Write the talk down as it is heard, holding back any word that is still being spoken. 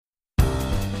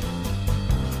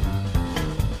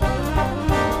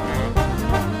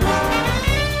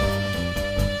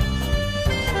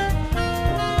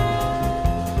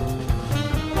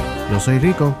soy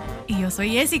Rico. Y yo soy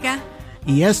Jessica.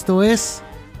 Y esto es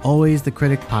Always the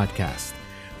Critic Podcast,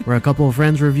 where a couple of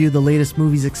friends review the latest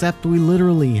movies, except we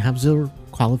literally have zero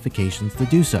qualifications to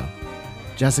do so.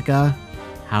 Jessica,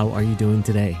 how are you doing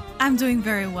today? I'm doing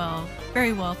very well.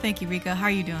 Very well. Thank you, Rico. How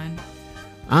are you doing?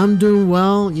 I'm doing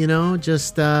well,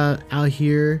 just out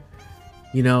here,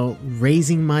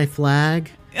 raising my flag,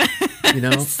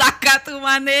 Saca tu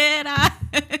bandera.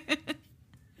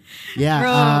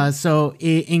 Yeah, so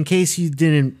in case you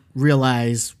didn't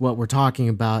realize what we're talking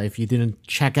about, if you didn't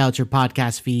check out your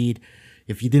podcast feed,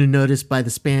 if you didn't notice by the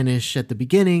Spanish at the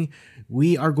beginning,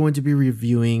 we are going to be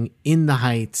reviewing In the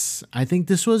Heights. I think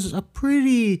this was a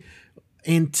pretty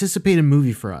anticipated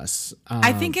movie for us.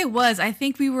 I think it was. I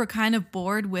think we were kind of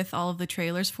bored with all of the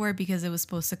trailers for it because it was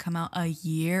supposed to come out a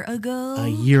year ago.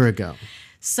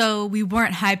 So we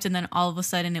weren't hyped, and then all of a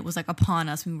sudden it was like upon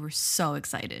us. We were so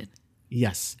excited.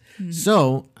 Yes. Mm-hmm.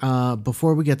 So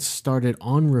before we get started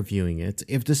on reviewing it,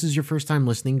 if this is your first time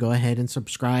listening, go ahead and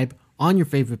subscribe on your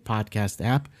favorite podcast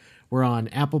app. We're on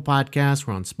Apple Podcasts,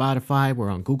 we're on Spotify, we're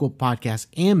on Google Podcasts,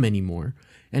 and many more.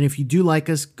 And if you do like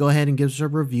us, go ahead and give us a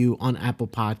review on Apple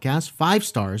Podcasts. 5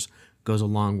 stars goes a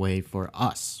long way for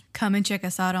us. Come and check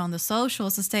us out on the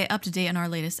socials to stay up to date on our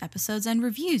latest episodes and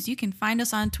reviews. You can find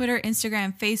us on Twitter,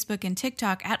 Instagram, Facebook, and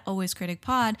TikTok at Always Critic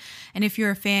Pod. And if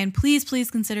you're a fan, please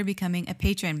consider becoming a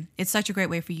patron. It's such a great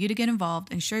way for you to get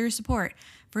involved and show your support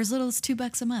for as little as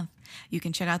 $2 a month. You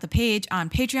can check out the page on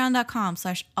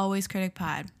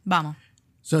patreon.com/alwayscriticpod. Vamos.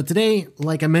 So today,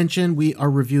 like I mentioned, we are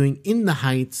reviewing In the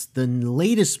Heights, the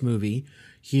latest movie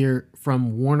here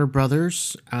from Warner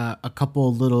Brothers. A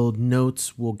couple little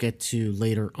notes we'll get to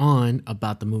later on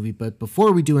about the movie. But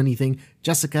before we do anything,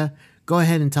 Jessica, go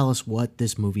ahead and tell us what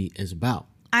this movie is about.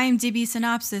 IMDb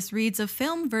synopsis reads a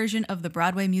film version of the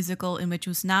Broadway musical in which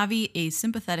Usnavi, a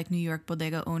sympathetic New York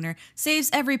bodega owner, saves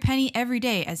every penny every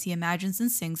day as he imagines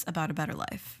and sings about a better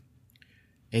life.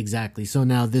 Exactly. So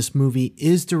now this movie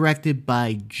is directed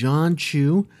by Jon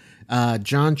Chu.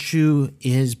 Jon Chu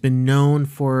has been known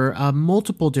for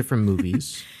multiple different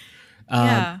movies.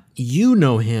 Yeah. You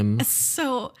know him.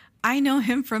 So I know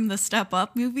him from the Step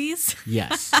Up movies.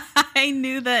 Yes. I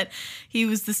knew that he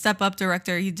was the Step Up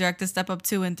director. He directed Step Up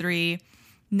 2 and 3.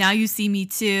 Now You See Me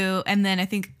Too. And then I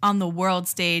think on the world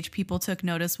stage, people took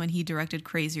notice when he directed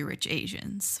Crazy Rich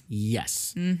Asians.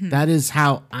 Yes. Mm-hmm. That is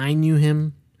how I knew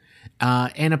him.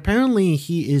 And apparently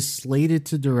he is slated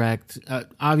to direct,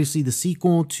 obviously, the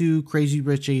sequel to Crazy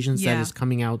Rich Asians that is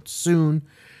coming out soon.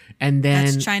 And then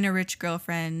that's China Rich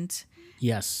Girlfriend.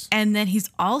 Yes. And then he's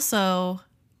also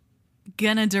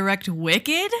gonna direct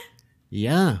Wicked.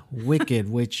 Yeah,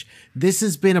 Wicked, which this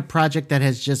has been a project that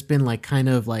has just been kind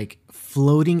of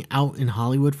floating out in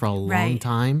Hollywood for a long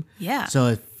time. Yeah. So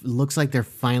it looks like they're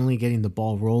finally getting the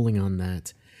ball rolling on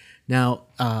that. Now,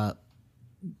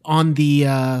 on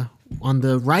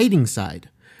the writing side,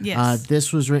 yes.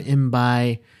 This was written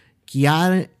by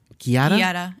Kiara.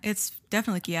 It's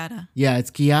definitely Kiara. Yeah,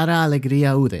 it's Kiara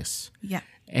Alegría Udes. Yeah.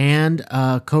 And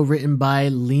co-written by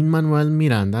Lin-Manuel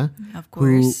Miranda. Of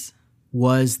course. Who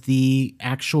was the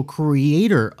actual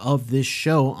creator of this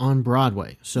show on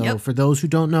Broadway. So for those who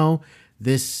don't know,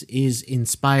 this is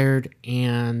inspired,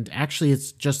 and actually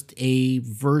it's just a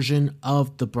version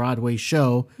of the Broadway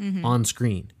show on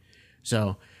screen.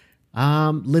 So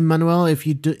Lin-Manuel, if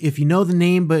you know the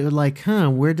name, but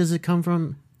you're where does it come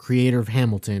from? Creator of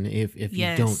Hamilton, if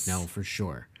you don't know for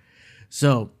sure.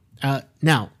 So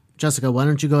now, Jessica, why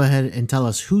don't you go ahead and tell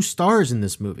us who stars in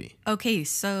this movie? Okay,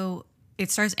 so it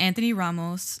stars Anthony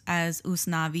Ramos as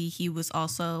Usnavi. He was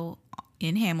also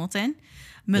in Hamilton.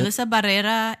 Melissa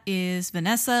Barrera is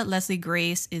Vanessa. Leslie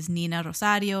Grace is Nina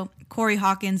Rosario. Corey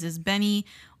Hawkins is Benny.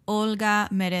 Olga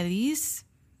Meredith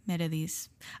is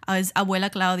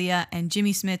Abuela Claudia. And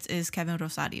Jimmy Smits is Kevin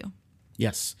Rosario.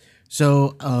 Yes.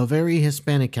 So a very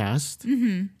Hispanic cast,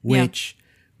 which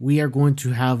we are going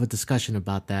to have a discussion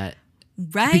about that.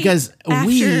 Right. Because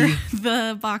after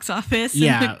the box office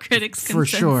and the critics' consensus. For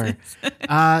sure.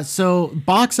 So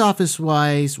box office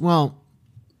wise, well,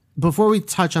 before we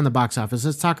touch on the box office,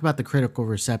 let's talk about the critical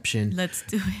reception. Let's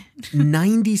do it.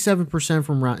 97%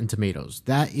 from Rotten Tomatoes.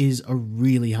 That is a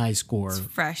really high score. It's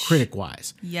fresh.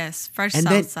 Critic-wise. Yes, fresh and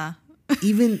salsa.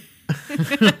 Even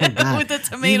with the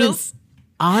tomatoes. Even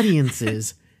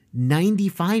audiences,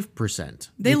 95%.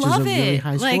 They love it. Which is a really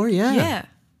high score. Yeah.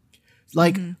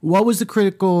 What was the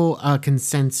critical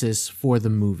consensus for the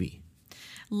movie?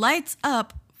 Lights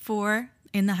up for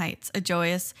In the Heights, a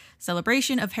joyous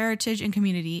celebration of heritage and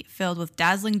community filled with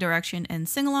dazzling direction and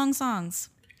sing-along songs.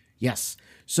 Yes.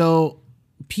 So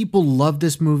people love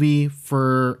this movie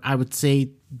for, I would say,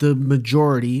 the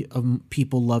majority of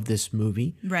people love this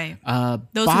movie. Right.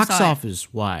 Those box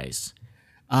office wise,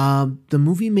 the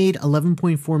movie made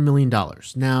 $11.4 million.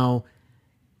 Now,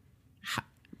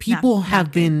 people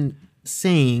have been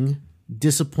saying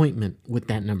disappointment with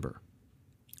that number.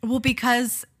 Well,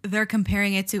 because they're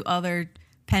comparing it to other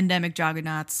pandemic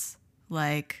juggernauts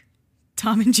like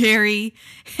Tom and Jerry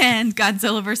and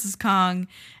Godzilla vs. Kong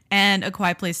and A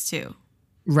Quiet Place 2.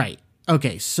 Right.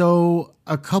 Okay, so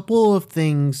a couple of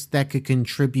things that could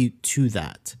contribute to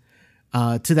that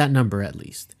number at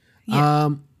least. Yeah.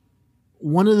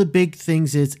 One of the big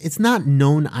things is it's not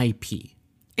known IP.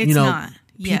 It's not.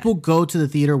 Yeah. People go to the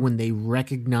theater when they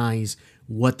recognize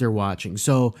what they're watching.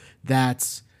 So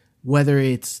that's whether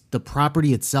it's the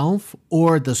property itself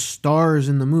or the stars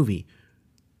in the movie.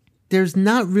 There's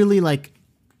not really like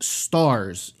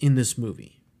stars in this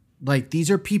movie. Like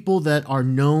these are people that are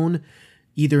known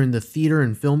either in the theater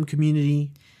and film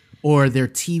community or they're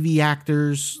TV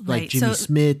actors like Jimmy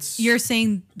Smits. You're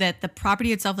saying that the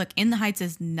property itself, like In the Heights,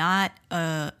 is not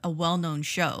a well-known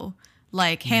show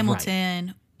like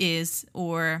Hamilton is,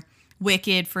 or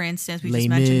Wicked, for instance. We just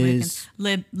mentioned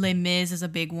Wicked. Les Mis is a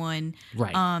big one.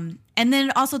 Right. And then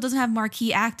it also doesn't have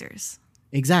marquee actors.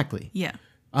 Exactly. Yeah.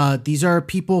 These are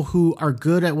people who are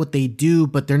good at what they do,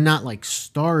 but they're not like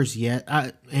stars yet.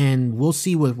 And we'll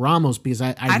see with Ramos because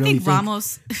I really think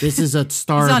Ramos this is a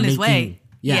star he's on making. His way.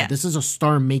 Yeah, this is a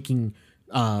star making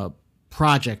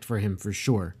project for him for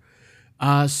sure.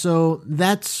 So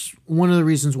that's one of the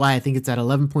reasons why I think it's at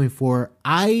 11.4.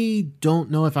 I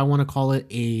don't know if I want to call it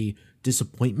a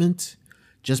disappointment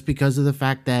just because of the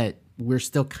fact that we're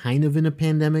still kind of in a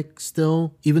pandemic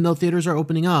still, even though theaters are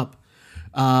opening up.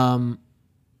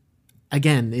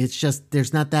 Again, it's just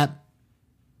there's not that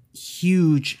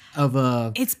huge of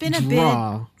a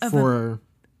draw for.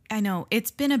 I know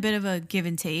it's been a bit of a give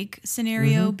and take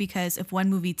scenario because if one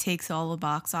movie takes all the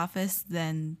box office,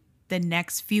 then the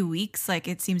next few weeks, like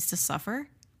it seems to suffer.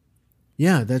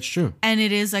 Yeah, that's true. And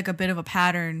it is like a bit of a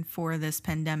pattern for this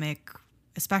pandemic,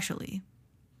 especially.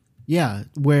 Yeah,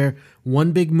 where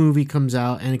one big movie comes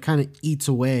out and it kind of eats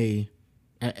away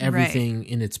at everything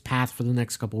in its path for the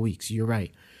next couple of weeks. You're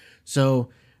right. So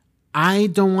I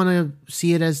don't want to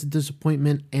see it as a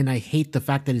disappointment, and I hate the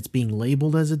fact that it's being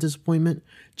labeled as a disappointment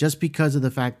just because of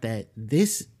the fact that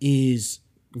this is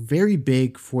very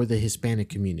big for the Hispanic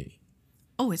community.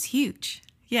 Oh, it's huge.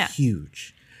 Yeah.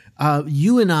 Huge.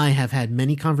 You and I have had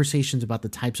many conversations about the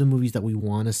types of movies that we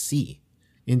want to see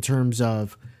in terms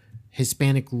of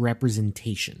Hispanic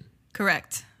representation.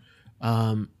 Correct.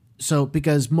 So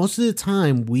because most of the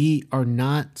time we are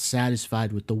not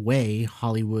satisfied with the way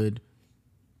Hollywood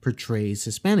portrays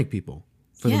Hispanic people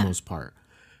for the most part.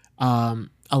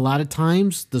 A lot of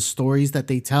times the stories that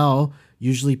they tell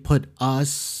usually put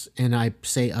us, and I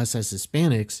say us as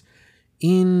Hispanics,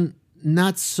 in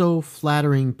not so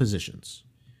flattering positions.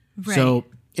 Right. So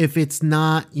if it's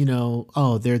not,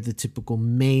 they're the typical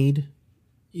maid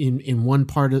in one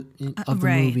part of the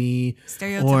movie,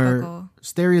 or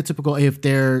stereotypical, if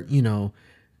they're,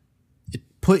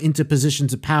 put into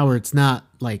positions of power, it's not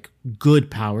like good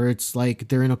power. It's like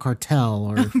they're in a cartel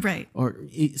or or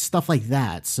stuff like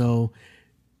that. So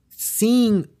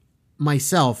seeing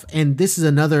myself, and this is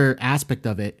another aspect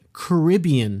of it,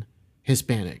 Caribbean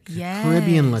Hispanic,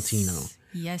 Caribbean Latino.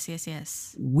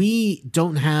 Yes. We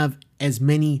don't have as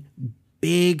many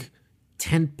big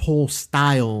tentpole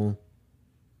style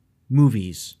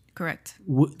movies. Correct.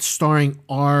 Starring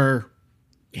our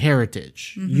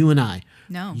heritage, you and I.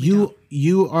 No,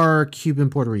 you are Cuban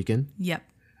Puerto Rican. Yep.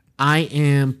 I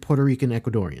am Puerto Rican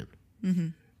Ecuadorian. Mm-hmm.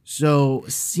 So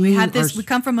we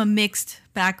come from a mixed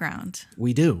background.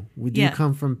 We do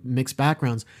come from mixed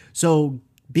backgrounds. So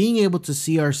being able to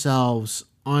see ourselves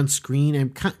on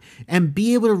screen and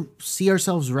be able to see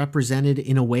ourselves represented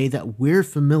in a way that we're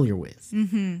familiar with,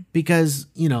 because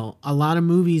a lot of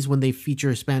movies when they feature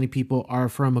Hispanic people are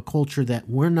from a culture that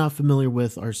we're not familiar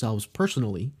with ourselves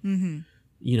personally.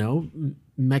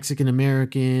 Mexican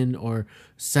American or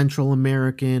Central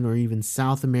American or even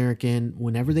South American,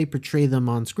 whenever they portray them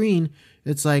on screen,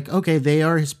 it's like, okay, they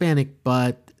are Hispanic,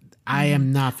 but I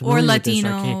am not familiar or with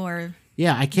Latino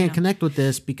this. I can't connect with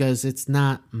this because it's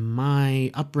not my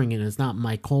upbringing. It's not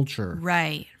my culture.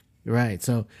 Right.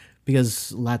 So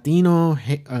because Latino,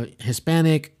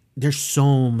 Hispanic, there's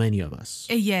so many of us.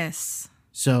 Yes.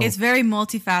 So it's very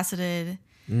multifaceted,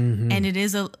 and it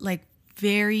is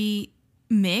very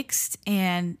mixed,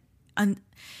 and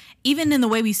even in the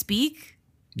way we speak,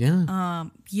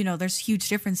 there's huge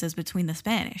differences between the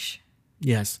Spanish.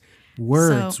 Yes.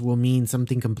 Words will mean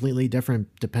something completely different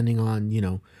depending on,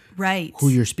 who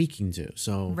you're speaking to.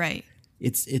 So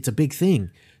It's a big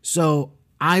thing. So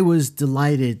I was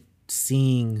delighted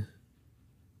seeing,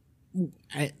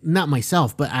 not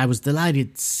myself, but I was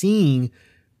delighted seeing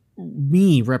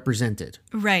me represented.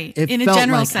 Right. It in a felt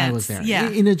general like sense. I was there. Yeah.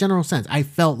 In a general sense. I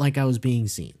felt like I was being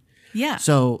seen. Yeah.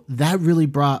 So that really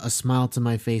brought a smile to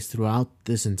my face throughout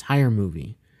this entire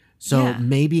movie. So Yeah.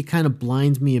 maybe it kind of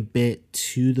blinds me a bit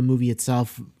to the movie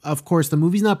itself. Of course, the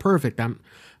movie's not perfect. I'm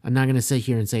not going to sit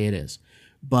here and say it is.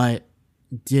 But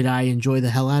did I enjoy the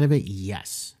hell out of it?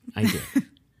 Yes, I did.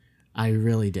 I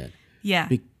really did. Yeah.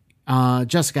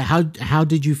 Jessica, how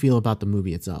did you feel about the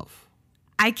movie itself?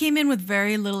 I came in with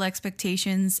very little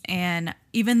expectations, and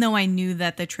even though I knew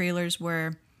that the trailers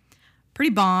were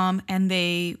pretty bomb and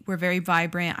they were very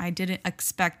vibrant, I didn't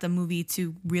expect the movie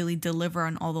to really deliver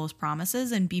on all those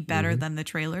promises and be better than the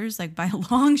trailers, like by a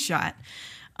long shot.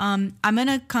 I'm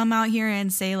gonna come out here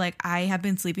and say, like, I have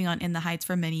been sleeping on In the Heights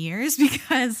for many years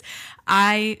because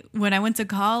when I went to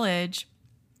college,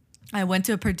 I went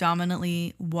to a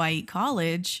predominantly white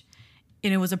college.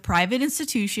 And it was a private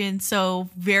institution, so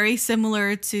very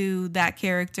similar to that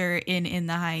character in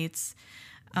the Heights.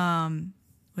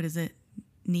 What is it?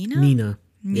 Nina.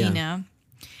 Yeah.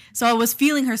 So I was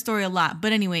feeling her story a lot.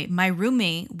 But anyway, my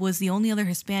roommate was the only other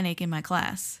Hispanic in my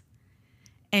class.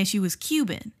 And she was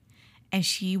Cuban. And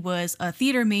she was a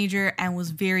theater major and was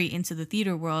very into the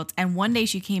theater world. And one day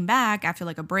she came back after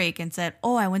like a break and said,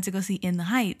 "Oh, I went to go see In the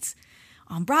Heights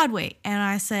on Broadway." And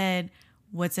I said,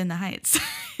 "What's In the Heights?"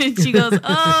 And she goes,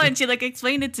 "Oh," and she like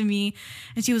explained it to me.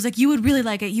 And she was like, "You would really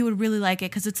like it. You would really like it.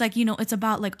 Cause it's like, it's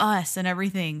about like us and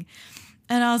everything."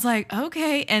 And I was like,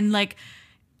 okay. And like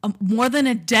more than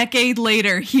a decade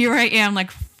later, here I am like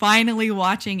finally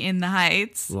watching In the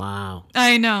Heights. Wow.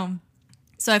 I know.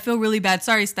 So I feel really bad.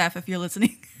 Sorry, Steph, if you're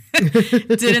listening.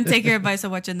 Didn't take your advice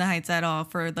of watching The Heights at all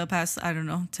for the past,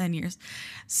 10 years.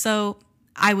 So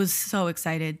I was so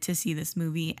excited to see this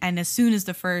movie. And as soon as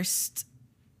the first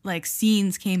like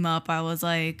scenes came up, I was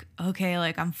like, okay,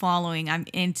 like I'm following, I'm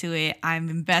into it, I'm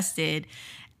invested.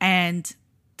 And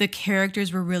the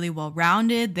characters were really well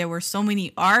rounded. There were so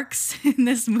many arcs in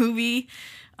this movie,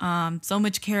 so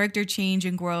much character change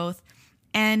and growth.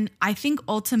 And I think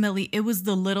ultimately it was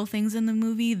the little things in the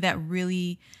movie that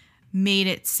really made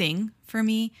it sing for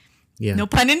me. Yeah. No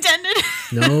pun intended.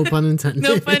 No pun intended.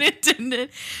 No pun intended.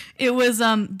 It was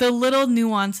the little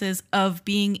nuances of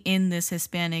being in this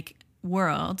Hispanic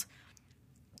world.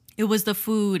 It was the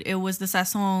food. It was the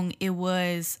sazon. It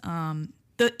was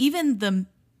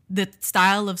the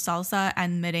style of salsa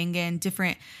and merengue and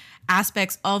different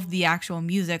aspects of the actual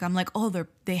music. I'm like, oh,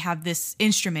 they have this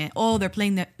instrument. Oh, they're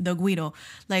playing the guiro.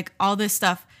 Like all this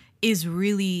stuff is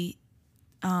really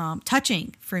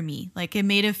touching for me. Like it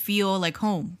made it feel like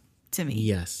home to me.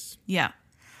 Yes. Yeah.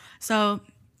 So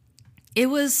it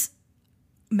was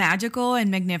magical and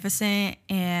magnificent,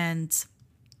 and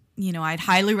I'd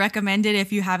highly recommend it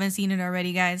if you haven't seen it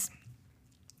already, guys.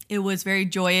 It was very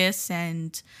joyous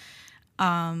and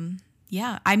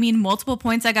multiple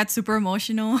points I got super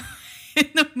emotional in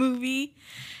the movie,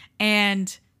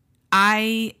 and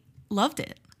I loved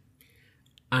it.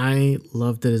 I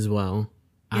loved it as well.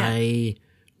 Yeah. I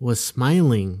was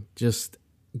smiling just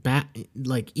back,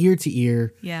 like ear to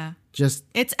ear. Yeah. Just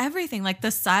it's everything, like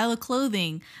the style of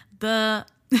clothing, the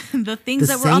things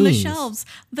that were on the shelves,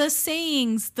 the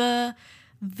sayings, the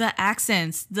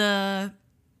accents, the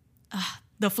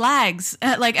flags,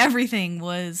 like everything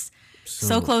was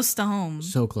so close to home.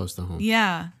 So close to home.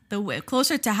 Yeah.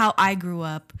 Closer to how I grew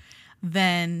up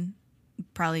than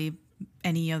probably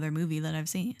any other movie that I've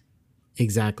seen.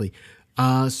 Exactly.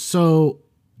 So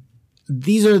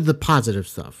these are the positive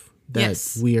stuff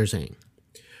that we are saying.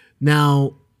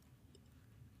 Now,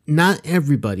 not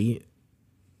everybody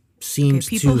seems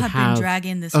to have... People have been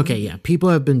dragging this movie. Okay, yeah. People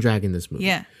have been dragging this movie.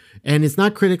 Yeah. And it's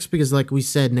not critics because, like we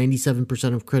said,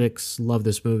 97% of critics love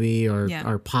this movie or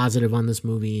are positive on this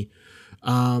movie.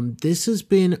 This has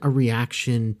been a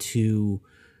reaction to...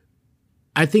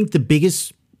 I think the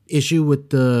biggest issue with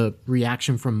the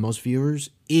reaction from most viewers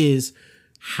is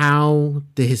how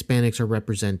the Hispanics are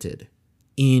represented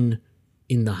in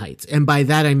the Heights. And by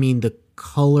that, I mean the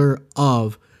color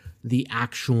of the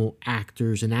actual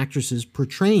actors and actresses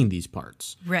portraying these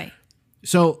parts. Right.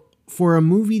 So for a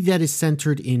movie that is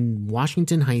centered in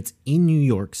Washington Heights in New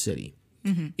York City,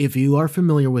 if you are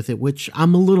familiar with it, which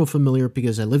I'm a little familiar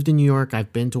because I lived in New York,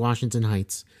 I've been to Washington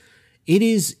Heights, it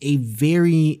is a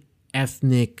very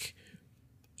ethnic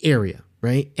area,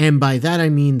 right? And by that, I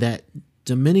mean that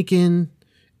Dominican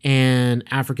and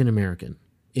African American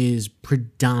is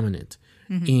predominant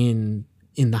in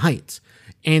the Heights.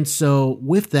 And so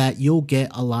with that, you'll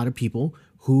get a lot of people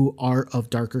who are of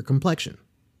darker complexion.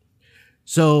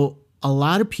 So a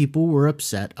lot of people were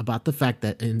upset about the fact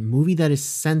that a movie that is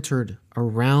centered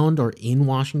around or in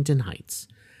Washington Heights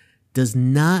does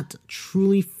not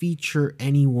truly feature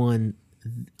anyone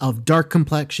of dark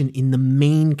complexion in the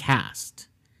main cast.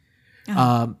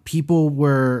 People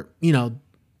were,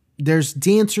 there's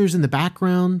dancers in the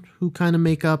background who kind of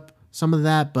make up some of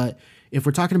that. But if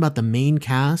we're talking about the main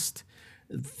cast,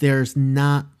 there's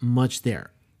not much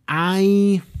there.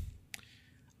 I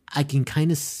can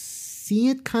kind of see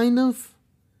it,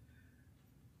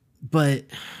 but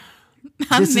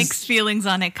I have mixed feelings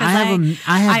on it because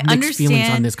I have mixed feelings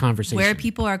on this conversation. Where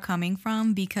people are coming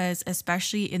from, because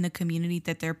especially in the community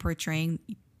that they're portraying,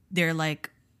 they're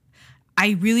like,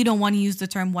 I really don't want to use the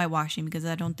term whitewashing because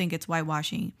I don't think it's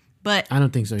whitewashing, but I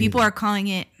don't think so. People either. are calling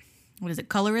it, what is it,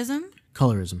 colorism?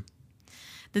 Colorism.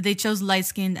 That they chose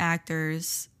light-skinned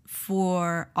actors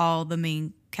for all the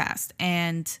main cast,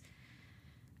 and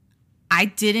I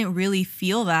didn't really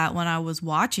feel that when I was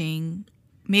watching.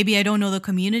 Maybe I don't know the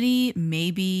community.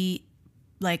 Maybe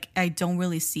like I don't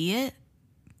really see it.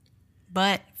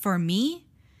 But for me,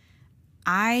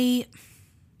 I'm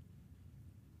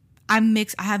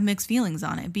mixed. I have mixed feelings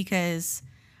on it because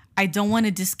I don't want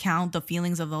to discount the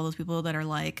feelings of all those people that are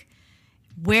like,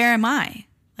 where am I?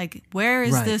 Like, where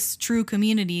is this true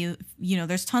community?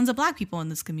 There's tons of Black people in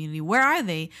this community. Where are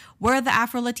they? Where are the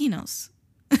Afro-Latinos?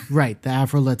 Right, the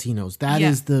Afro-Latinos.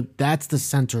 That's the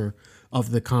center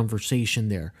of the conversation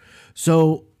there.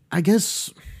 So I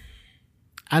guess,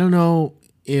 I don't know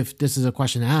if this is a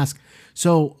question to ask.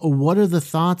 So what are the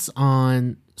thoughts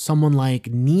on someone like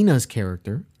Nina's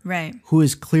character? Right. Who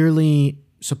is clearly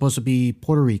supposed to be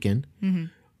Puerto Rican,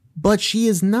 but she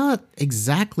is not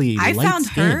exactly I light-skinned.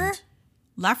 found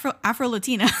her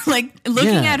Afro-Latina. Like,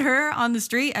 looking at her on the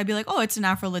street, I'd be like, oh, it's an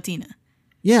Afro-Latina.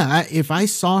 Yeah, if I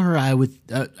saw her, I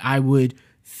would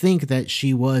think that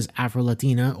she was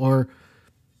Afro-Latina, or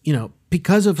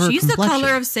because of her She's complexion. the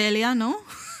color of Celia, no?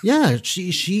 Yeah,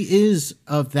 she is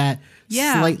of that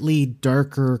slightly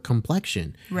darker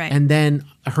complexion. Right. And then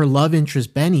her love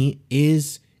interest, Benny,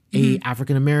 is a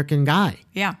African American guy.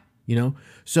 Yeah.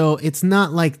 So it's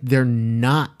not like they're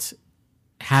not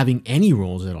having any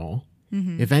roles at all.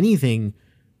 If anything,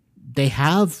 they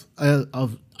have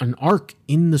an arc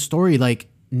in the story. Like,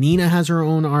 Nina has her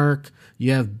own arc.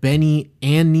 You have Benny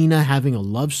and Nina having a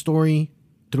love story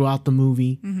throughout the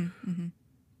movie.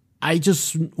 I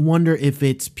just wonder if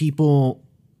it's people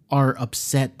are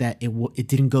upset that it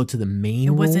didn't go to the main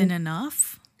role. It wasn't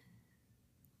enough?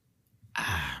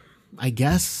 I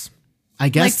guess.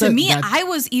 Like, to me, I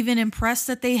was even impressed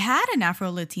that they had an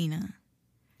Afro-Latina.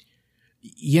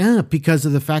 Yeah, because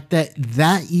of the fact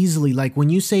that easily, like, when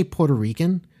you say Puerto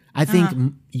Rican, I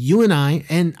think you and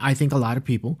I think a lot of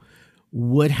people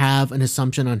would have an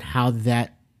assumption on how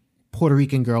that Puerto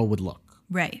Rican girl would look.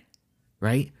 Right.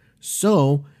 Right?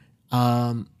 So,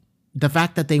 the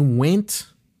fact that they went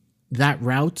that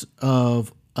route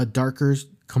of a darker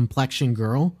complexion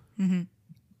girl,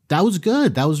 that was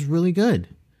good. That was really good.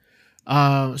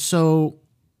 So,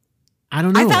 I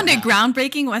don't know. I found it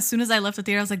groundbreaking. As soon as I left the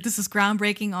theater, I was like, this is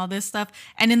groundbreaking, all this stuff.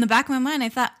 And in the back of my mind, I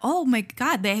thought, oh my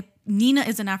God, Nina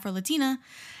is an Afro-Latina.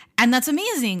 And that's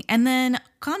amazing. And then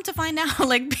come to find out,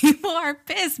 like, people are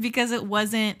pissed because it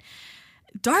wasn't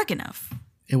dark enough.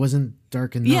 It wasn't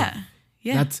dark enough.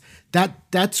 Yeah.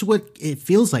 That's what it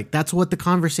feels like. That's what the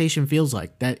conversation feels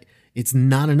like. That it's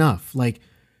not enough. Like,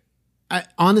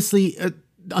 honestly,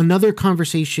 another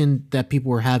conversation that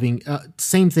people were having,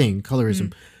 same thing,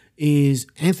 colorism, is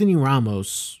Anthony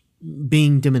Ramos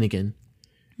being Dominican.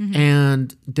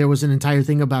 And there was an entire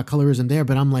thing about colorism there,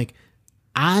 but I'm like,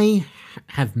 I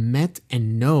have met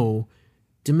and know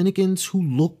Dominicans who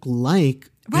look like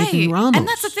Anthony Ramos. And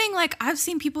that's the thing, like, I've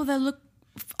seen people that look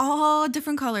all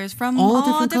different colors from all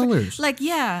different colors. Like,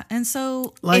 yeah. And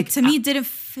so, like, it to me didn't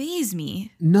faze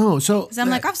me. No. So, because I'm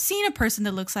like, I've seen a person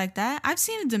that looks like that. I've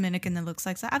seen a Dominican that looks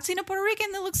like that. I've seen a Puerto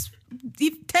Rican that looks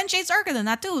 10 shades darker than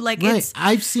that too. Like, it's.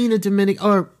 I've seen a Dominican,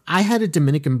 or I had a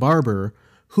Dominican barber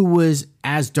who was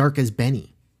as dark as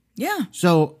Benny. Yeah.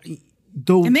 So,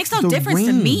 it makes no difference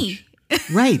to me.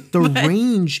 Right. The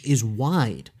range is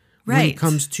wide when it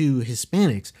comes to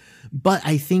Hispanics. But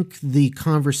I think the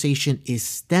conversation is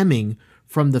stemming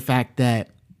from the fact that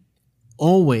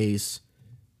always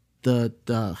the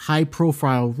high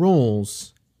profile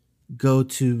roles go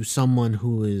to someone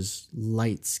who is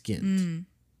light skinned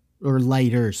or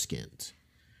lighter skinned.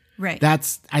 Right.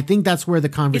 I think that's where the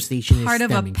conversation is part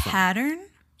stemming of a pattern. From.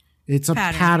 It's a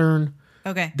pattern.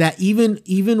 Okay. That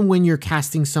even when you're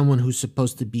casting someone who's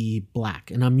supposed to be Black,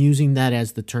 and I'm using that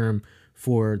as the term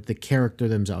for the character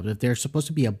themselves. If they're supposed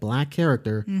to be a Black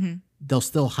character, they'll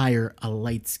still hire a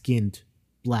light-skinned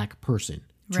black person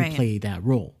to Right. play that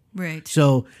role. Right.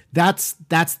 So that's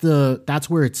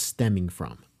where it's stemming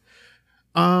from.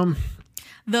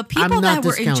 The people I'm not that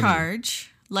were in discounting.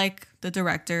 charge, like the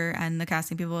director and the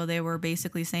casting people, they were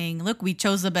basically saying, look, we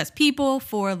chose the best people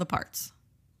for the parts.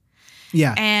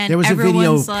 Yeah, And there was a video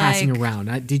everyone's passing like-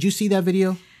 around. Did you see that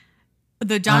video?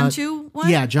 The John Chu one?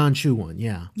 Yeah, John Chu one.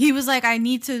 Yeah, He was like, I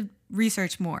need to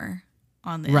research more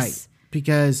on this. right.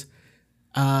 Because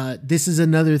this is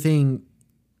another thing.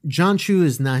 John Chu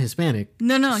is not Hispanic.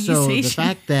 No, he's so the Asian.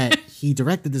 fact that he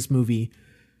directed this movie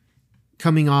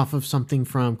coming off of something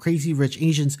from Crazy Rich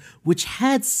Asians, which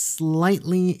had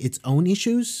slightly its own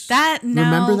issues. That now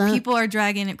Remember that? people are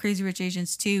dragging at Crazy Rich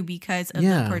Asians too because of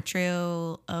Yeah. the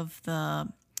portrayal of the,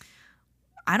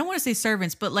 I don't want to say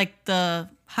servants, but like the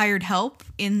hired help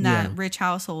in that Yeah. rich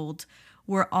household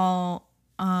were all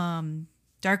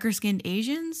darker skinned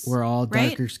Asians. We're all right?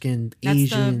 darker skinned That's the-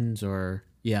 Asians or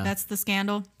yeah. That's the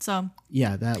scandal. So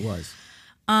Yeah, that was.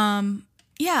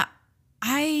 yeah,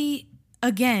 I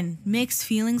again mixed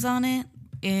feelings on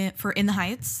it for In the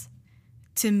Heights.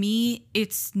 To me,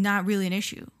 it's not really an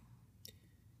issue.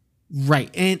 Right.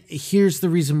 And here's the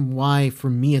reason why for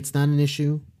me it's not an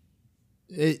issue.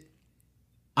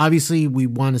 Obviously we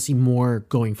want to see more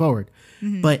going forward.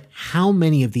 But how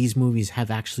many of these movies have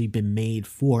actually been made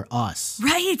for us?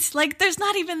 Right. Like there's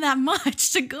not even that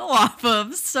much to go off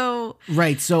of. So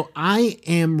Right. So I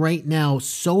am right now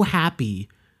so happy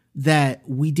that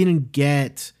we didn't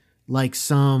get like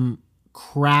some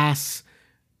crass,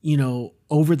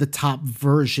 over the top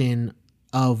version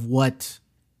of what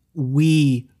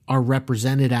we are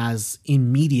represented as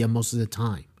in media most of the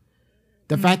time.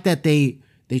 The fact that they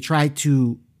tried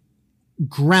to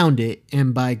ground it,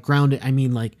 and by ground it I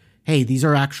mean like, hey, these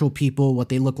are actual people, what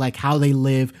they look like, how they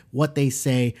live, what they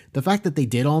say. The fact that they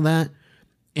did all that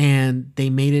and they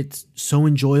made it so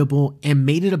enjoyable and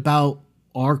made it about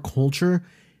our culture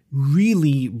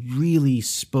really, really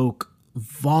spoke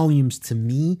volumes to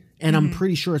me. And I'm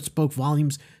pretty sure it spoke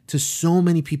volumes to so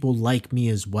many people like me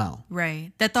as well.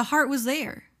 right. That the heart was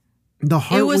there. The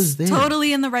heart It was was there.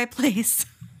 totally in the right place.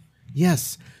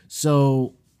 Yes.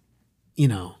 So,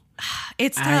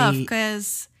 It's tough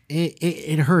because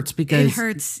it hurts because it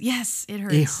hurts. Yes, it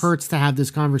hurts. it hurts to have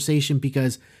this conversation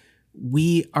because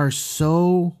we are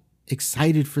so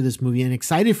excited for this movie and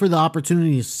excited for the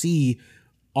opportunity to see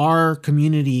our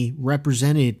community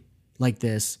represented like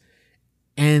this,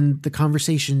 and the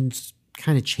conversation's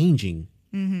kind of changing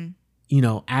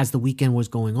as the weekend was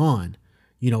going on.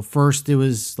 First it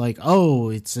was like, oh,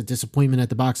 it's a disappointment at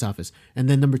the box office, and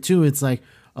then number two, it's like,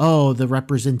 oh, the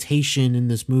representation in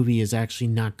this movie is actually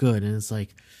not good. And it's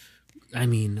like, I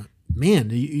mean, man,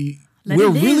 Let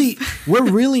we're it live. we're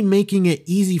really making it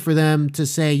easy for them to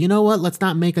say, you know what, let's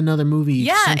not make another movie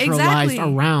Yeah, centralized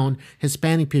exactly. around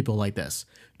Hispanic people like this,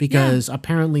 because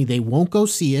apparently they won't go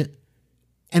see it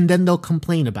and then they'll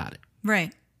complain about it.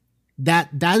 Right. That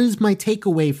is my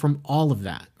takeaway from all of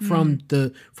that. From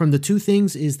the two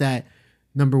things is that,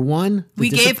 number one, the We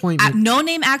gave disappointment.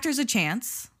 no-name actors a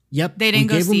chance. Yep, they didn't we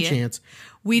go gave them see a it. chance.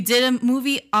 We did a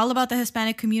movie all about the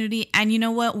Hispanic community, and you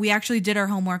know what? We actually did our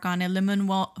homework on it.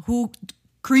 Lin-Manuel, who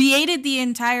created the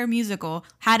entire musical,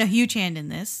 had a huge hand in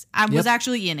this. I was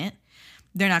actually in it.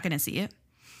 They're not going to see it.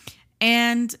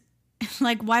 And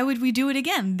like, why would we do it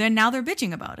again? Now they're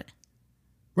bitching about it.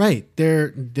 Right.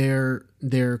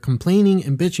 They're complaining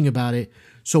and bitching about it.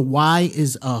 So why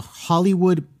is a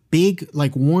Hollywood big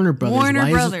like Warner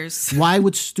Brothers? Why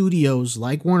would studios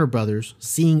like Warner Brothers,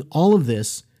 seeing all of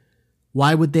this,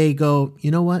 why would they go,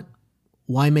 you know what?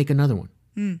 Why make another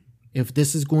one? If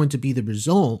this is going to be the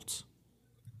result,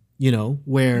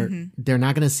 where they're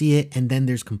not going to see it and then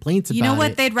there's complaints about it. You know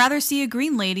what? They'd rather see a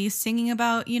green lady singing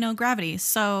about, gravity.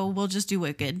 So we'll just do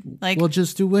Wicked. Like, We'll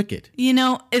just do Wicked.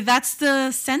 That's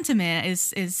the sentiment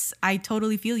is I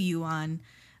totally feel you on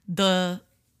the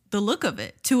look of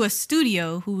it to a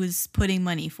studio who is putting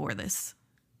money for this.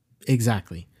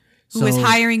 Exactly. Who is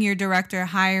hiring your director,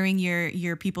 hiring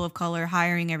your people of color,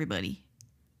 hiring everybody.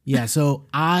 Yeah, so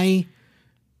I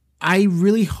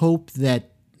really hope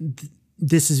that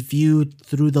this is viewed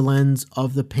through the lens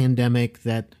of the pandemic,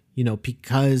 that,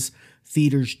 because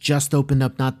theaters just opened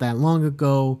up not that long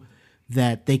ago,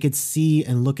 that they could see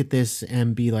and look at this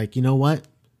and be like, you know what?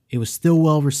 It was still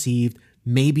well received.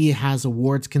 Maybe it has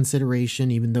awards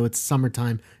consideration, even though it's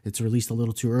summertime. It's released a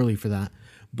little too early for that.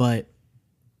 But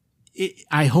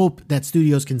I hope that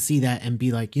studios can see that and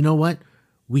be like, you know what?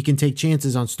 We can take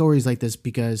chances on stories like this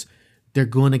because they're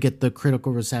going to get the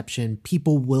critical reception.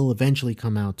 People will eventually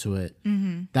come out to it.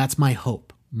 That's my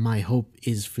hope. My hope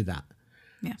is for that.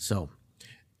 Yeah. So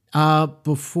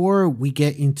Before we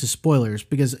get into spoilers,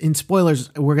 because in spoilers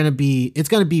it's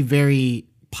gonna be very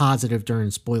positive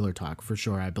during spoiler talk for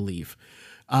sure, I believe.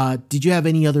 Did you have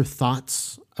any other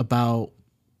thoughts about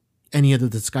any of the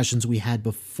discussions we had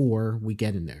before we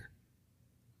get in there?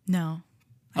 No.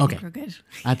 I think we're good.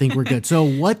 I think we're good. So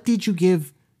what did you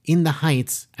give In the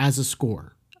Heights as a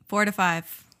score? 4 to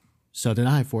 5. So did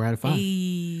I. 4 out of 5.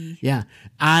 Hey. Yeah.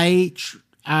 I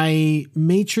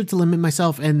made sure to limit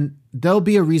myself, and there'll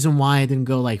be a reason why I didn't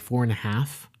go like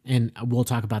 4.5. And we'll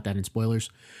talk about that in spoilers.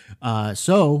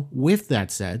 So with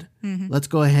that said, let's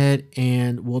go ahead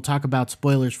and we'll talk about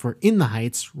spoilers for In the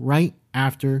Heights right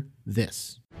after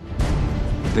this.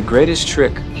 The greatest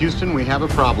trick. Houston, we have a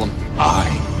problem. I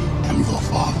am your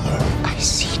father. I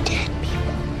see dead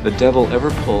people. The devil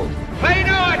ever pulled. Pay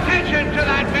no attention to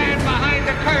that man behind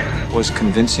the curtain. Was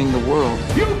convincing the world.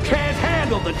 You can't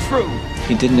handle the truth.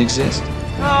 He didn't exist.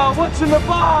 Oh, what's in the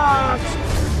box?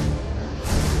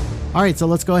 All right, so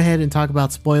let's go ahead and talk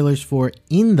about spoilers for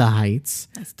In the Heights,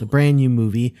 the brand new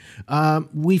movie.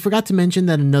 We forgot to mention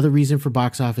that another reason for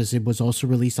box office, it was also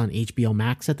released on HBO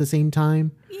Max at the same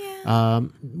time. Yeah.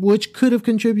 Which could have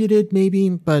contributed maybe,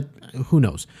 but who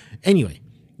knows. Anyway,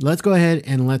 let's go ahead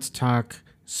and let's talk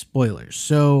spoilers.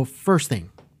 So first thing,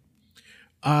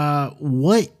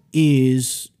 what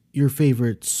is your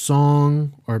favorite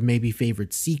song or maybe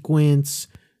favorite sequence,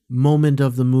 moment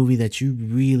of the movie that you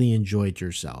really enjoyed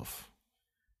yourself?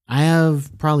 I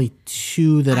have probably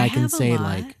two that I can say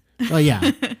like, oh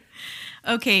yeah.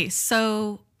 Okay,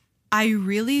 so I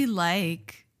really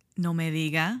like No Me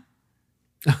Diga.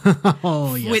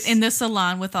 Oh yes. In the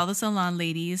salon with all the salon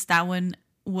ladies. That one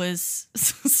was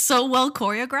so well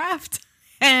choreographed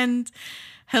and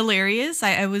hilarious.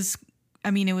 It was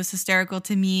hysterical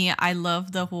to me. I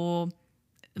love the whole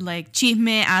like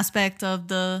chisme aspect of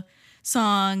the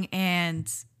song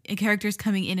and characters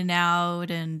coming in and out,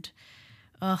 and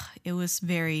it was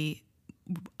very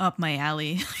up my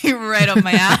alley. Right up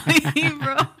my alley,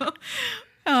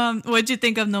 bro. What'd you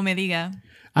think of No Me Diga?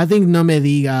 I think No Me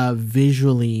Diga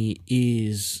visually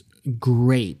is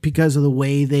great because of the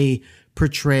way they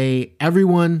portray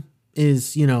everyone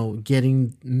is,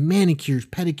 getting manicures,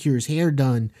 pedicures, hair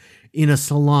done in a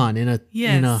salon, in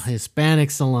a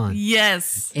Hispanic salon.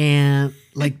 Yes. And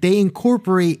like they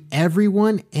incorporate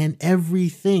everyone and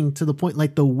everything to the point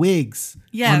like the wigs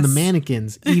on the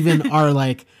mannequins even are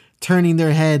like turning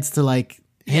their heads to like,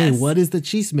 hey, what is the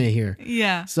chisme here?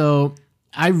 Yeah. So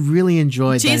I really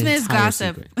enjoyed chisme that is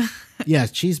gossip.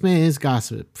 Yes, chisme is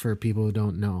gossip for people who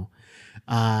don't know.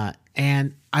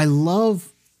 And I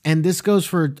love, and this goes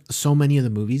for so many of the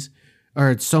movies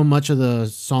or so much of the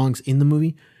songs in the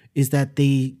movie, is that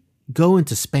they go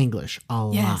into Spanglish a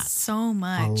lot. So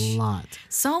much. A lot.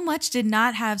 So much did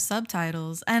not have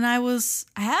subtitles, and I was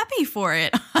happy for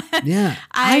it. Yeah.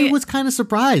 I was kind of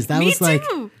surprised. I was like,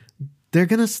 too. They're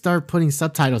going to start putting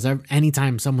subtitles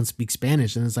anytime someone speaks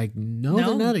Spanish. And it's like, no,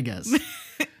 they're not, I guess.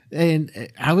 And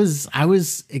I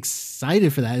was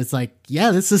excited for that. It's like,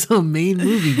 yeah, this is a main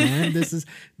movie, man. This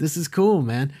is cool,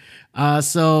 man.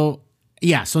 So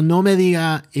No Me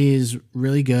Diga is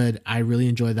really good. I really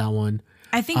enjoyed that one.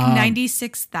 I think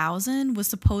 96,000 was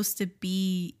supposed to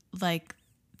be like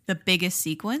the biggest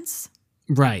sequence.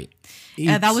 Right.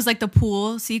 That was like the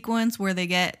pool sequence where they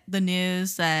get the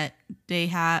news that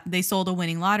they sold a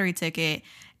winning lottery ticket,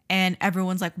 and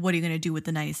everyone's like, what are you going to do with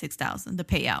the 96,000, the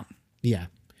payout? Yeah.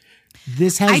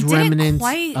 This has remnants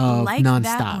of like Nonstop.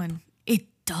 That one. It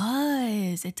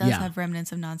does. It does have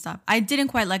remnants of Nonstop. I didn't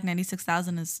quite like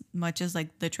 96,000 as much as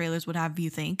like the trailers would have you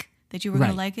think that you were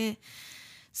going to like it.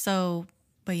 So,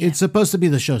 but yeah. It's supposed to be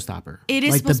the showstopper. It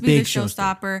is like supposed to be the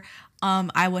showstopper.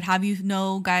 I would have you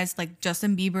know, guys, like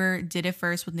Justin Bieber did it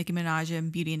first with Nicki Minaj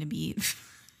and Beauty and the Beat.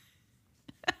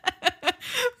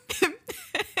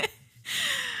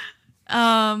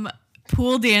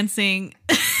 Pool dancing.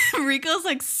 Rico's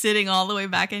like sitting all the way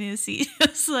back in his seat.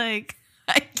 It's like,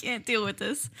 I can't deal with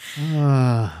this.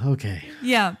 Okay.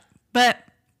 Yeah, but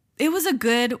it was a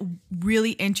good,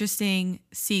 really interesting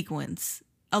sequence.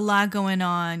 A lot going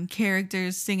on,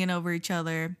 characters singing over each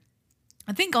other.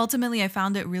 I think ultimately I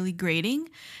found it really grating,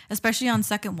 especially on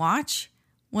second watch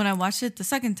when I watched it the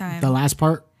second time. The last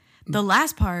part? The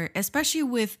last part, especially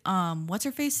with what's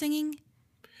her face singing?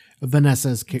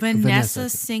 Vanessa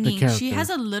singing. She has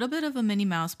a little bit of a Minnie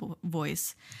Mouse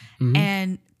voice. Mm-hmm.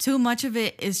 And too much of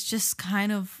it is just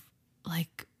kind of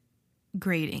like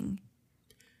grating.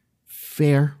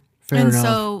 Fair enough.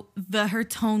 So her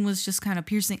tone was just kind of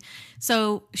piercing.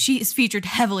 So she is featured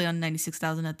heavily on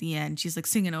 96,000 at the end. She's like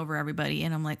singing over everybody.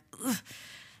 And I'm like, ugh.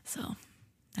 So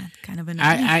That kind of annoying.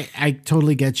 I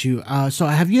totally get you. So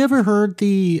have you ever heard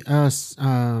the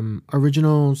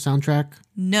original soundtrack?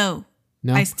 No.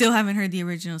 No? I still haven't heard the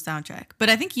original soundtrack, but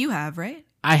I think you have, right?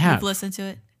 I have. You've listened to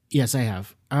it? Yes, I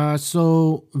have.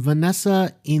 So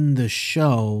Vanessa in the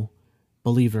show,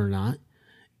 believe it or not,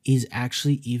 is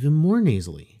actually even more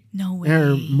nasally. No way.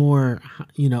 They're more,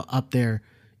 up there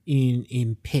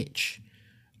in pitch.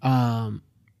 And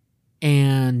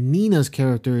Nina's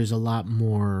character is a lot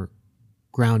more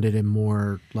grounded and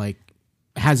more like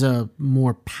has a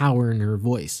more power in her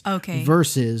voice. Okay.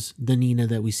 Versus the Nina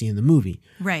that we see in the movie.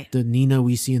 Right. The Nina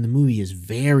we see in the movie is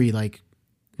very like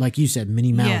you said,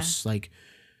 Minnie Mouse,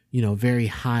 very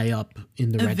high up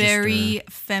in the register. A very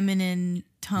feminine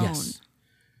tone. Yes.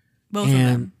 Both of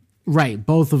them. Right,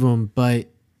 both of them, but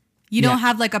you don't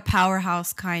have like a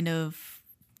powerhouse kind of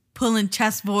pulling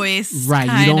chest voice.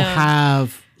 Right, you don't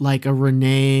have like a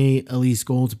Renee Elise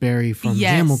Goldsberry from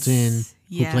Hamilton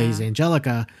who plays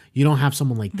Angelica. You don't have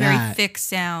someone like that. Very thick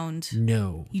sound.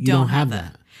 No, you don't have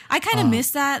that. I kind of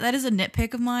miss that. That is a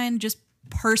nitpick of mine. Just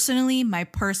personally, my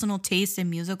personal taste in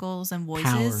musicals and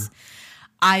voices. Power.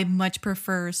 I much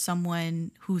prefer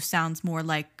someone who sounds more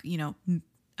like,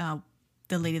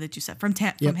 the lady that you said from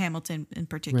Hamilton in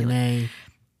particular. Renee.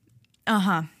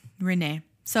 Renee.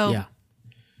 So yeah.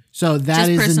 So that just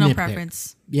is personal a nitpick.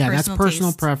 preference. Yeah, that's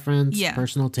personal preference,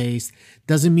 personal taste.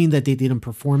 Doesn't mean that they didn't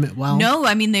perform it well. No,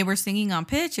 I mean, they were singing on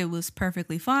pitch. It was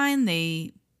perfectly fine.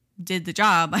 They did the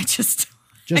job. Just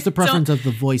the preference of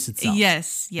the voice itself.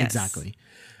 Yes. Exactly.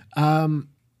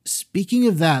 Speaking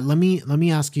of that, let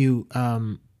me ask you,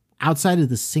 outside of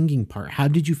the singing part, how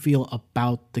did you feel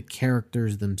about the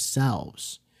characters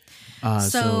themselves?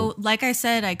 So, like I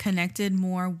said, I connected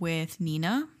more with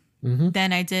Nina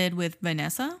than I did with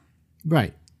Vanessa.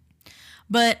 Right.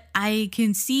 But I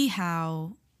can see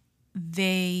how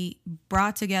they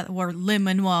brought together, or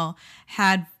Lin-Manuel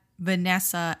had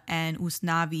Vanessa and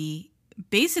Usnavi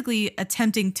basically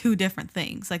attempting two different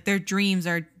things. Like their dreams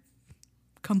are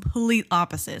complete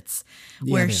opposites,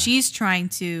 where she's trying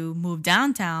to move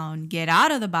downtown, get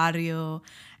out of the barrio,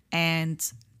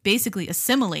 and basically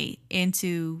assimilate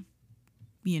into,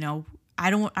 I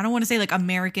don't want to say like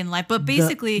American life, but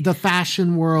basically the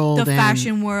fashion world,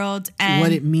 and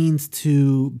what it means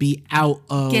to be out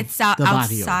of the barrio.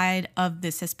 Outside of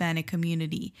this Hispanic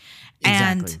community.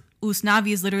 Exactly. And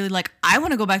Usnavi is literally like, I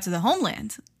want to go back to the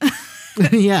homeland.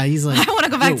 Yeah, he's like, I want to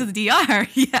go back to the DR.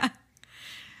 Yeah.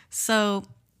 So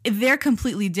they're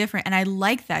completely different. And I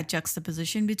like that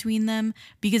juxtaposition between them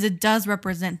because it does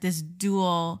represent this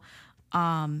dual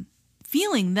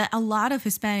feeling that a lot of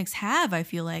Hispanics have, I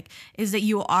feel like, is that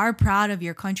you are proud of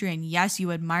your country. And yes,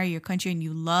 you admire your country and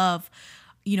you love,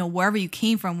 wherever you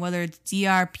came from, whether it's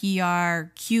DR,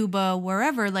 PR, Cuba,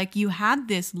 wherever, like you have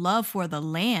this love for the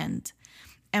land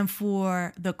and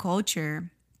for the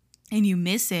culture. And you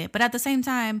miss it. But at the same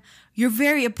time, you're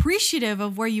very appreciative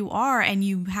of where you are and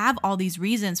you have all these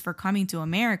reasons for coming to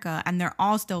America and they're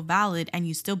all still valid and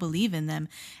you still believe in them.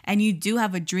 And you do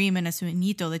have a dream and a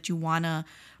sueñito that you want to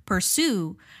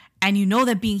pursue. And you know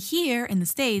that being here in the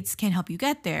States can help you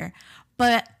get there.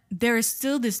 But there is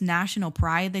still this national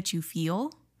pride that you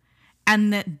feel.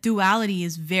 And that duality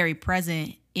is very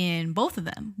present in both of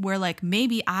them. Where like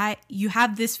maybe you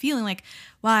have this feeling like,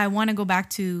 well, I want to go back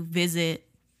to visit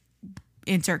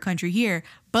insert country here,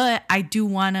 but I do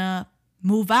want to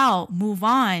move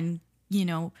on,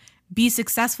 be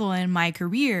successful in my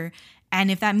career. And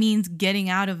if that means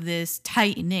getting out of this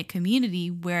tight-knit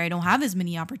community where I don't have as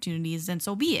many opportunities, then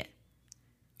so be it.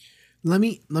 Let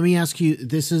me ask you,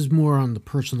 this is more on the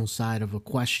personal side of a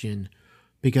question,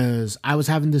 because I was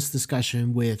having this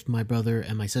discussion with my brother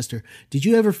and my sister. Did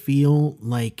you ever feel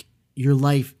like your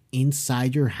life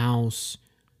inside your house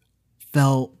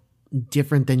felt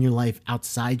different than your life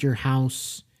outside your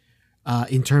house,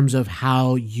 in terms of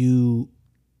how you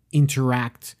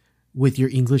interact with your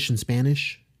English and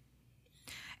Spanish?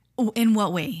 In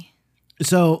what way?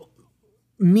 So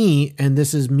me, and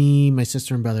this is me, my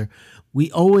sister and brother, we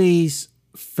always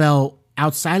felt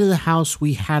outside of the house,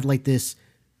 we had like this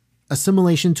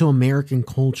assimilation to American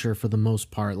culture for the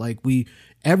most part. Like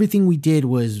everything we did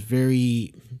was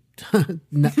very,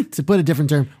 to put a different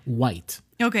term, white.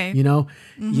 Okay.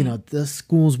 The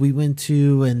schools we went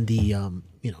to and the,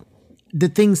 the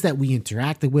things that we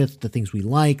interacted with, the things we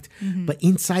liked. Mm-hmm. But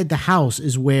inside the house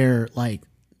is where like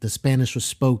the Spanish was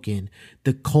spoken.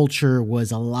 The culture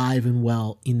was alive and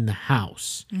well in the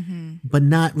house, but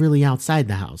not really outside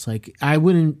the house. Like I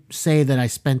wouldn't say that I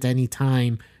spent any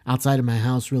time outside of my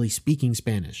house really speaking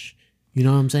Spanish. You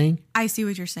know what I'm saying? I see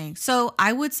what you're saying. So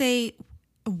I would say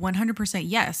 100%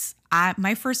 yes.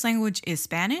 My first language is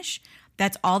Spanish.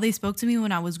 that's all they spoke to me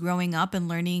when I was growing up and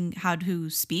learning how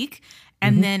to speak.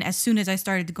 And then as soon as I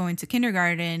started going to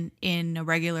kindergarten in a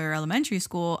regular elementary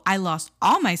school, I lost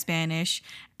all my Spanish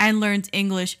and learned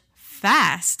English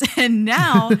fast. And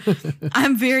now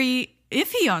I'm very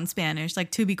iffy on Spanish. Like,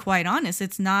 to be quite honest,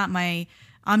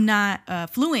 I'm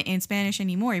not fluent in Spanish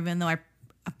anymore, even though I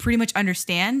pretty much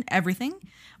understand everything.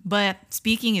 But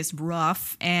speaking is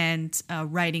rough, and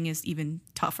writing is even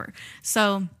tougher.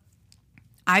 So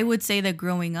I would say that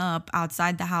growing up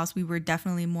outside the house, we were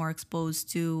definitely more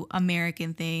exposed to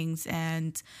American things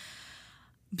and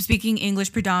speaking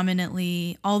English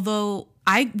predominantly. Although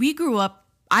I grew up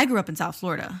in South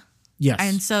Florida. Yes.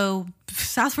 And so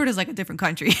South Florida is like a different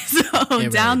country. So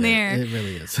down there, it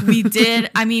really is.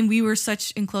 we were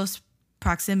such in close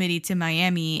proximity to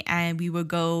Miami, and we would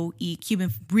go eat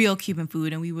real Cuban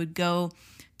food, and we would go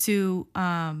to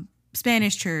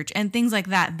Spanish church and things like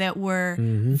that were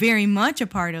very much a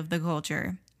part of the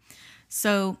culture.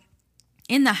 So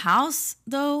in the house,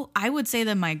 though, I would say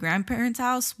that my grandparents'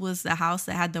 house was the house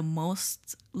that had the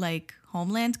most like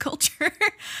homeland culture.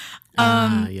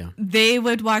 They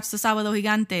would watch the Sábado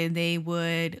Gigante. They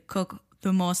would cook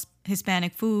the most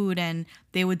Hispanic food, and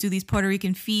they would do these Puerto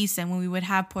Rican feasts. And when we would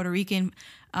have Puerto Rican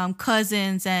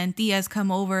cousins and tias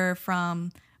come over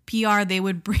from PR, they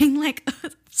would bring like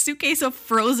a suitcase of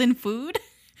frozen food.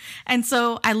 And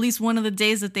so at least one of the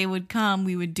days that they would come,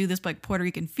 we would do this like Puerto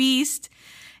Rican feast.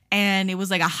 And it was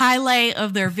like a highlight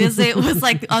of their visit was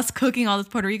like us cooking all this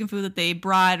Puerto Rican food that they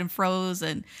brought and froze,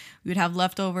 and we would have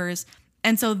leftovers.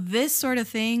 And so this sort of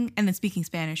thing, and then speaking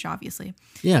Spanish, obviously.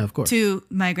 Yeah, of course. To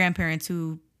my grandparents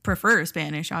who prefer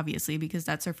Spanish, obviously, because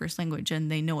that's their first language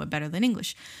and they know it better than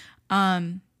English.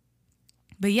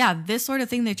 But yeah, this sort of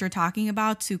thing that you're talking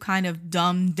about to kind of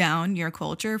dumb down your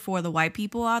culture for the white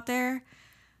people out there,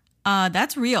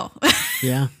 that's real.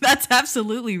 Yeah. That's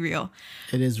absolutely real.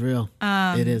 It is real.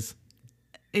 It is.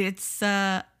 It's,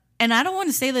 and I don't want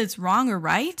to say that it's wrong or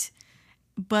right,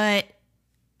 but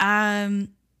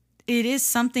it is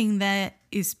something that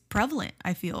is prevalent,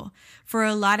 I feel, for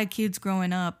a lot of kids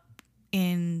growing up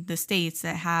in the States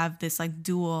that have this like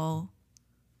dual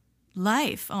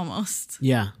life almost.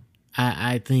 Yeah.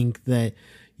 I think that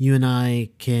you and I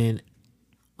can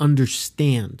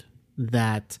understand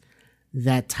that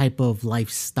type of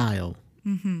lifestyle,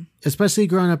 especially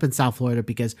growing up in South Florida,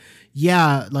 because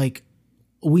like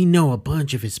we know a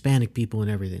bunch of Hispanic people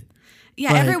and everything.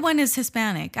 Yeah, everyone is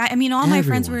Hispanic. I mean, all my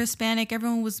friends were Hispanic.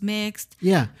 Everyone was mixed.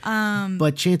 Yeah.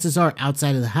 But chances are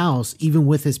outside of the house, even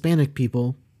with Hispanic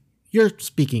people, you're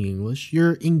speaking English.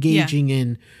 You're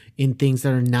engaging in things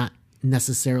that are not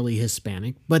necessarily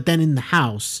Hispanic. But then in the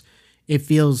house, it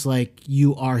feels like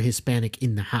you are Hispanic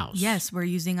in the house. Yes, we're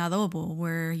using adobo.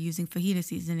 We're using fajita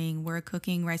seasoning. We're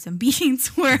cooking rice and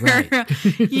beans. We're,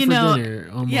 you know,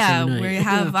 dinner, we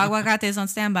have aguacates on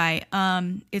standby.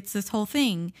 It's this whole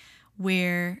thing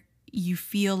where you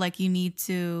feel like you need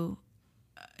to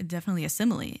definitely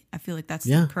assimilate. I feel like that's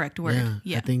the correct word.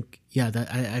 Yeah. I think,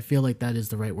 I feel like that is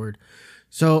the right word.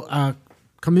 So,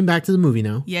 coming back to the movie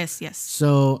now. Yes.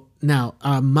 So now,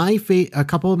 a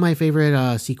couple of my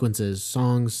favorite sequences.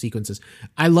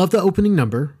 I love the opening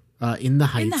number, In the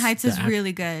Heights. In the Heights is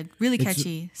really good, really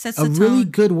catchy. Sets the tone. A really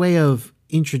good way of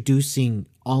introducing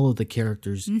all of the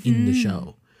characters in the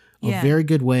show. A very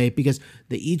good way, because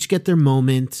they each get their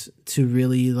moment to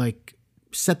really like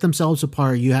set themselves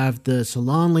apart. You have the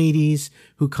salon ladies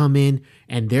who come in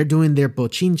and they're doing their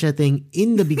bochincha thing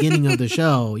in the beginning of the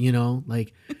show,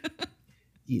 like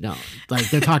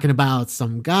they're talking about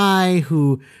some guy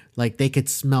who like they could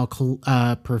smell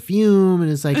perfume,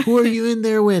 and it's like, who are you in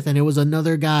there with? And it was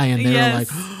another guy, and they were like,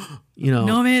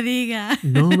 no me diga.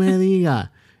 No me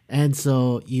diga. And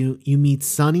so you meet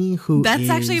Sunny, who That's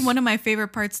actually one of my favorite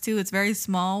parts too. It's very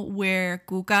small, where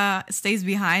Cuca stays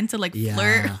behind to like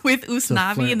flirt with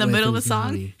Usnavi in the middle of the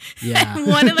song. Yeah. And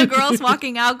one of the girls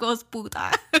walking out goes,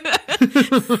 puta.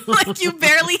 Like you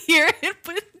barely hear it,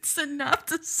 but it's enough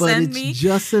to send me.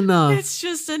 Just enough. It's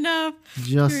just enough.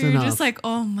 You're just like,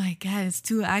 oh my God, it's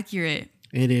too accurate.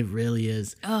 It really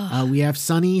is. We have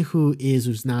Sunny, who is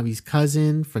Usnavi's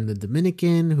cousin from the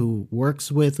Dominican, who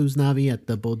works with Usnavi at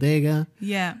the bodega.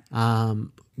 Yeah.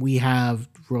 We have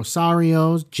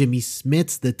Rosario, Jimmy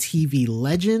Smits, the TV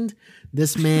legend.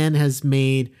 This man has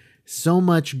made so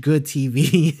much good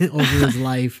TV over his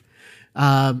life.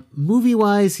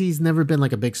 Movie-wise, he's never been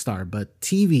like a big star, but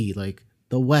TV, like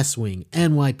The West Wing,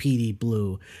 NYPD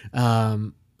Blue,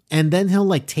 and then he'll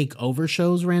like take over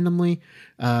shows randomly.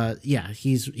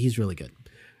 He's really good.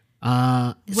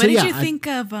 What did you think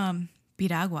of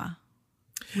Piragua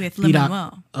with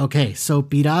Lin-Manuel? Okay, so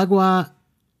Piragua,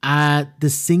 The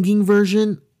singing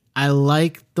version, I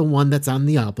like the one that's on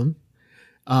the album,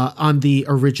 on the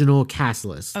original cast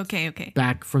list. Okay.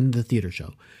 Back from the theater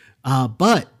show.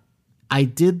 But I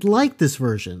did like this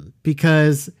version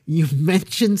because you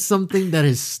mentioned something that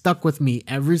has stuck with me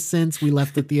ever since we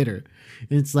left the theater.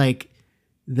 And it's like,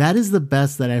 that is the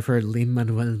best that I've heard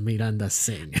Lin-Manuel Miranda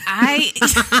sing.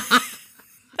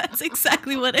 That's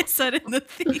exactly what I said in the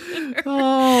theater.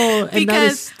 Oh, and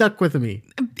that is stuck with me.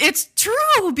 It's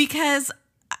true because,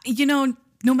 no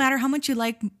matter how much you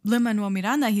like Lin-Manuel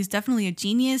Miranda, he's definitely a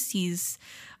genius. He's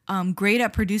great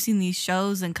at producing these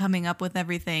shows and coming up with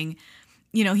everything.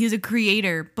 He's a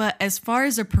creator. But as far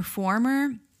as a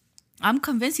performer, I'm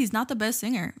convinced he's not the best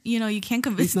singer. You can't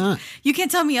convince me. You can't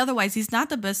tell me otherwise. He's not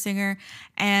the best singer.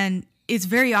 And it's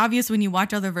very obvious when you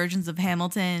watch other versions of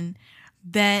Hamilton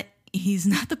that he's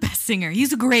not the best singer.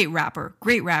 He's a great rapper.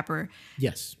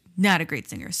 Yes. Not a great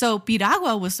singer. So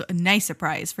Piragua was a nice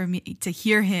surprise for me to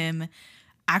hear him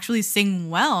actually sing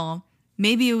well.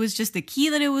 Maybe it was just the key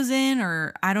that it was in,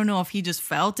 or I don't know if he just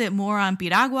felt it more on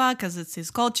Piragua because it's his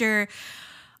culture.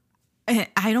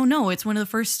 I don't know. It's one of the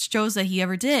first shows that he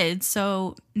ever did.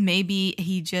 So maybe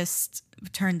he just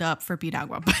turned up for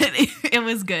Piragua, but it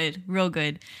was good, real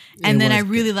good. And then I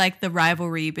really liked the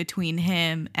rivalry between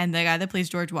him and the guy that plays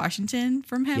George Washington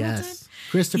from Hamilton. Yes,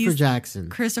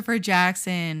 Christopher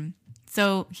Jackson.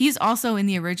 So he's also in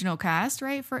the original cast,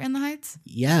 right, for In the Heights?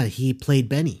 Yeah, he played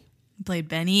Benny.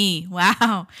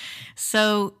 Wow.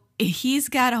 So he's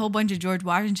got a whole bunch of George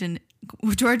Washington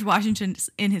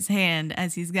in his hand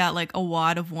as he's got like a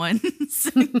wad of ones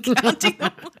counting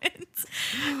the ones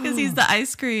because he's the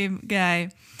ice cream guy.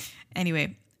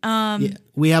 Anyway,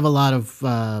 we have a lot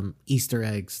of Easter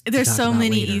eggs. There's so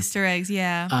many later. Easter eggs,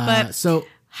 yeah. But so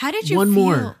how did you one feel?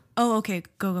 more? Oh, okay,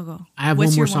 go. I have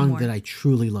one more song that I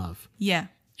truly love. Yeah,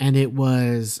 and it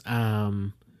was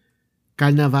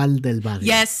Carnaval del Barrio.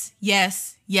 Yes,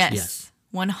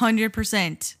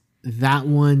 100%. That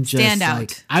one just stand out.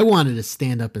 Like, I wanted to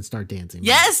stand up and start dancing.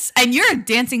 Yes, and you're a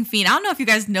dancing fiend. I don't know if you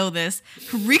guys know this.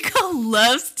 Rico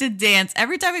loves to dance.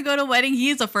 Every time we go to a wedding,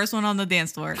 he's the first one on the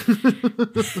dance floor.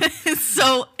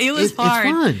 So it was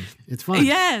hard. It's fun.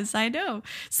 Yes, I know.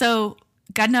 So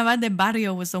Carnaval del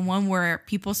Barrio was the one where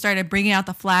people started bringing out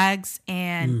the flags,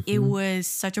 and it was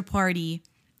such a party.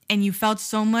 And you felt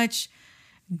so much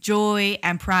joy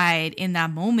and pride in that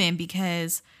moment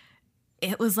because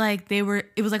it was like it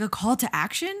was like a call to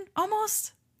action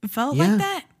almost. It felt like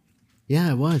that.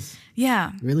 Yeah, it was.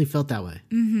 Yeah. It really felt that way.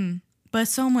 Mm-hmm. But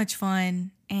so much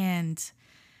fun, and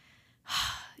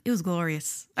it was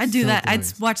glorious. I'd do that.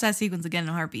 Glorious. I'd watch that sequence again in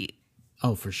a heartbeat.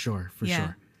 Oh, for sure.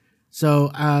 Sure.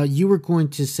 So you were going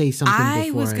to say something before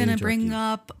I was going to bring you.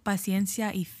 up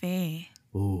Paciencia y Fe.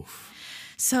 Oof.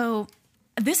 So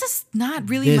this is not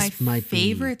really my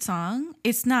favorite song.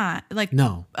 It's not. Like,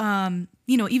 no.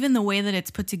 Even the way that it's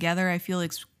put together, I feel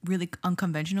it's really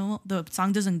unconventional. The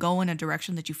song doesn't go in a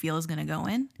direction that you feel is going to go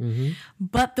in. Mm-hmm.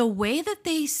 But the way that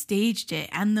they staged it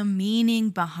and the meaning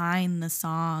behind the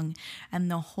song and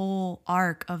the whole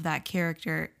arc of that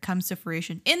character comes to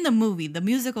fruition in the movie. The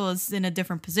musical is in a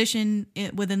different position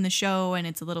within the show, and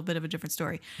it's a little bit of a different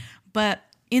story. But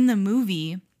in the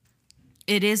movie,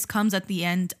 it comes at the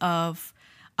end of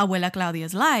Abuela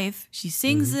Claudia's life. She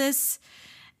sings this.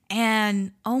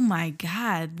 And oh my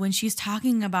God, when she's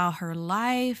talking about her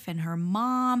life and her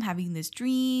mom having this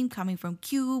dream coming from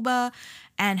Cuba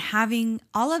and having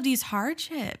all of these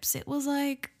hardships, it was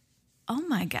like, oh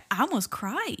my God, I almost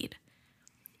cried.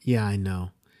 Yeah, I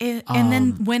know. And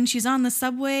then when she's on the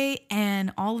subway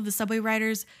and all of the subway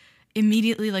riders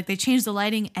immediately, like, they change the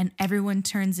lighting and everyone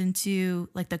turns into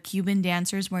like the Cuban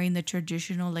dancers wearing the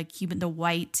traditional, like, the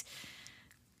white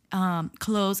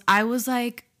clothes. I was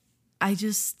like, I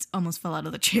just almost fell out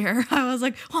of the chair. I was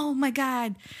like, oh my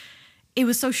God. It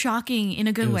was so shocking in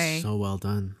a good way. It was so well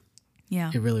done. Yeah.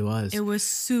 It really was. It was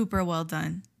super well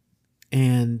done.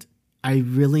 And I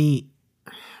really,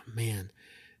 man,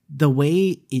 the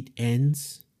way it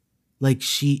ends, like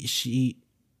she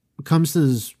comes to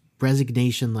this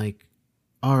resignation, like,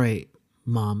 all right,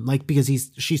 mom, like, because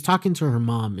she's talking to her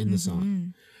mom in the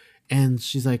song. And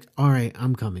she's like, all right,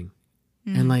 I'm coming.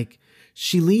 And like,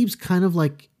 she leaves kind of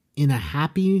like in a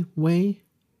happy way,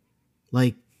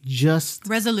 like just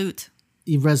resolute.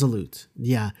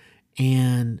 Yeah.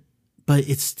 But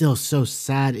it's still so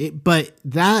sad. But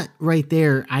that right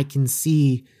there, I can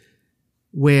see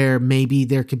where maybe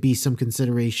there could be some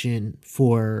consideration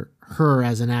for her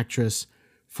as an actress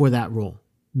for that role.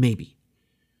 Maybe.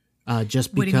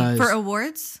 Just because. What do you mean? For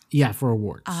awards? Yeah, for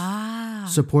awards.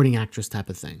 Supporting actress type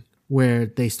of thing. where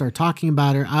they start talking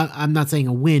about her. I'm not saying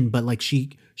a win, but like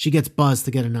she gets buzzed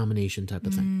to get a nomination type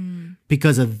of thing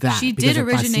because of that. She because did of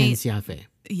originate. Paciencia Fe.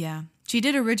 Yeah, she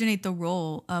did originate the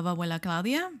role of Abuela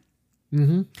Claudia,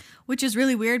 Mm-hmm. which is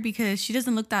really weird because she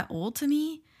doesn't look that old to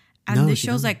me. And No, this she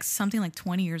show's doesn't. like something like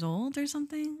 20 years old or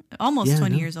something. Almost Yeah,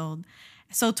 20 no. years old.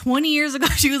 So 20 years ago,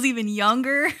 she was even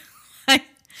younger. Like,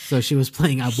 So she was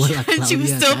playing Abuela Claudia. she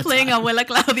was at still that playing time. Abuela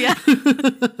Claudia.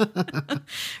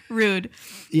 Rude.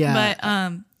 Yeah.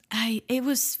 But it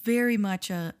was very much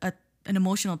an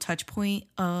emotional touch point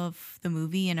of the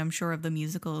movie, and I'm sure of the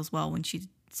musical as well when she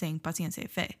sang Paciencia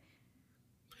Fe.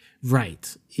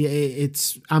 Right.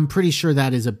 I'm pretty sure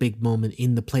that is a big moment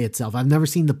in the play itself. I've never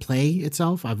seen the play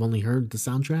itself. I've only heard the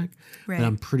soundtrack, Right. but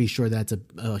I'm pretty sure that's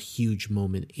a huge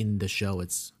moment in the show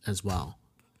as well.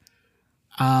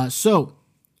 So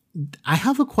I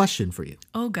have a question for you.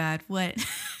 Oh God, what?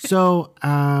 So,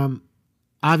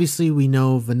 obviously we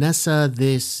know Vanessa,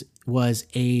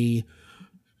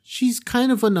 she's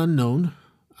kind of an unknown.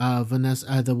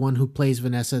 Vanessa, the one who plays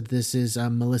Vanessa, this is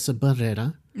Melissa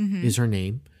Barrera is her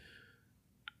name.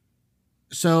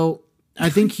 So I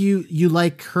think you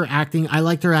like her acting. I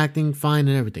liked her acting fine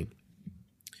and everything.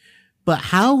 But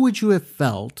how would you have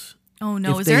felt? Oh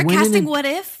no, If is they there a went in casting and- what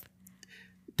if?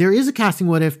 There is a casting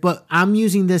what if, but I'm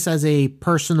using this as a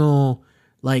personal,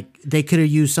 like they could have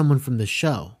used someone from the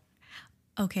show.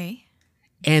 Okay.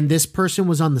 And this person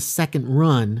was on the second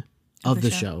run of the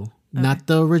the show. show. Not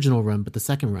the original run, but the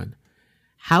second run.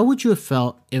 How would you have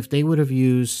felt if they would have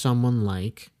used someone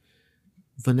like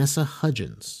Vanessa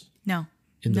Hudgens No.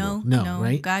 in the No, role? No, no,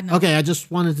 right? God, no. Okay, I just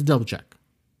wanted to double check.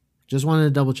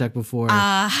 Before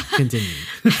continuing.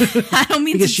 I don't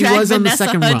mean Because to she drag was on the Vanessa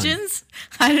second run. Hudgens.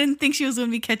 I didn't think she was going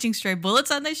to be catching stray bullets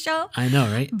on this show. I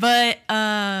know, right? But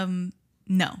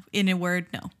no. In a word,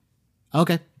 no.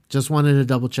 Okay. Just wanted to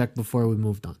double check before we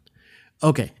moved on.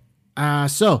 Okay.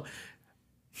 So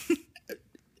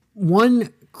one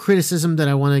criticism that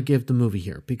I want to give the movie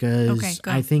here, because Okay,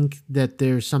 go. I think that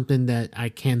there's something that I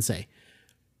can say.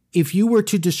 If you were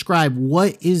to describe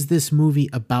what is this movie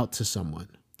about to someone,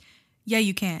 Yeah,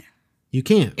 you can't. you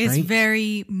can't, It's right?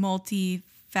 very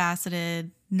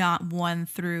multifaceted, not one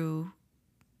through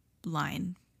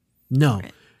line. No.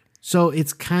 Right. So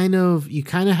it's you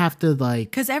kind of have to like,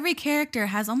 Because every character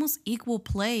has almost equal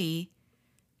play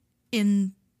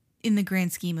in the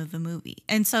grand scheme of the movie.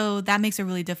 And so that makes it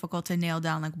really difficult to nail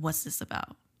down, like, what's this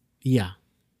about? yeah.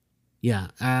 Yeah.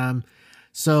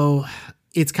 So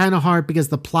it's kind of hard because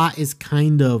the plot is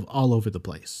kind of all over the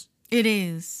place. It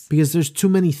is. Because there's too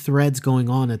many threads going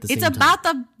on at the same It's time. about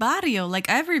the barrio. Like,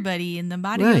 everybody in the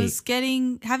barrio Right. is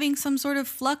having some sort of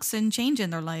flux and change in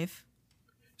their life.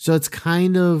 So it's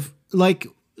kind of like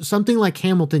something like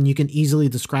Hamilton you can easily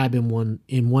describe in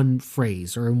one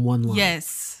phrase or in one line.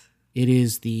 Yes. It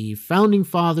is the founding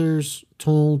fathers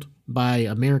told by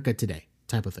America today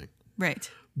type of thing. Right.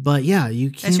 But yeah, you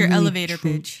can't That's your really elevator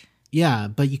pitch. Yeah,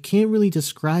 but you can't really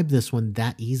describe this one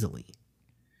that easily.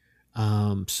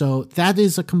 So that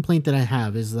is a complaint that I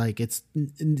have, is like it's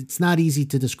not easy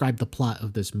to describe the plot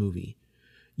of this movie.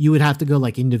 You would have to go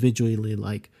like individually,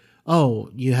 like, oh,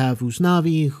 you have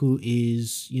Usnavi, who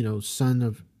is, son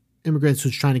of immigrants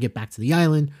who's trying to get back to the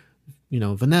island.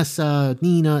 Vanessa,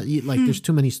 Nina, like there's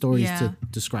too many stories Yeah. to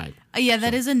describe. Yeah,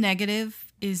 that is a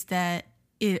negative, is that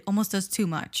it almost does too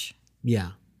much.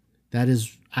 Yeah, that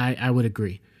is, I would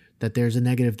agree that there's a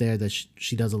negative there that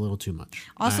she does a little too much.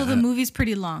 Also, the movie's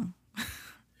pretty long.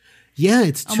 Yeah,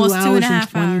 it's 2 Almost hours and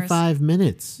 2.5 hours. 25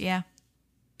 minutes. Yeah.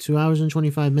 2 hours and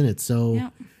 25 minutes. So, Yeah.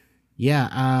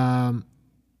 yeah.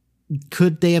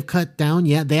 Could they have cut down?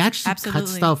 Yeah, they actually Absolutely. cut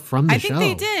stuff from the I show.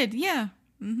 think they did. Yeah.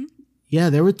 Yeah,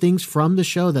 there were things from the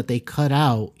show that they cut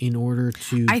out in order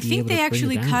to. I be think able to they bring it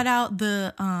actually down. cut out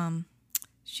the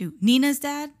Nina's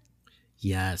dad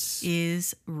Yes.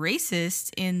 is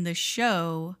racist in the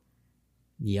show,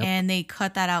 Yep. and they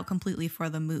cut that out completely for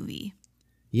the movie.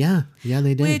 Yeah,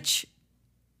 they did. Which,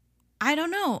 I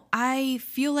don't know. I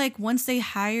feel like once they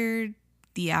hired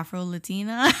the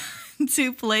Afro-Latina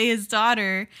to play his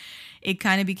daughter, it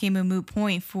kind of became a moot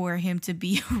point for him to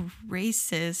be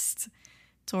racist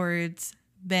towards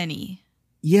Benny.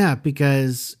 Yeah,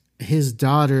 because his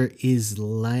daughter is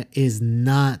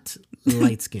not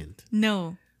light skinned.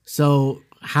 No. So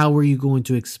how were you going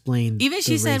to explain? Even the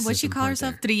she said, what she racism call part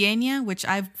herself, there? Trigueña, which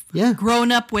I've Yeah.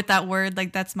 grown up with that word.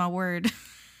 Like, that's my word.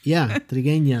 Yeah,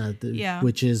 trigueña, Yeah.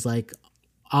 which is like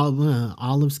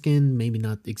olive skin, maybe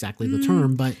not exactly the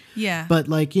term, but Yeah. but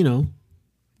like,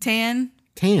 Tan.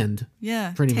 tanned.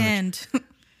 Yeah. Pretty much. tanned.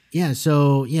 Yeah,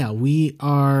 so yeah, we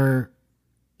are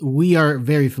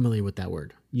very familiar with that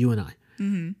word, you and I.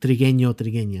 Mm-hmm. Trigueño,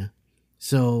 trigueña.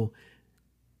 So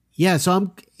yeah,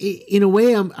 so in a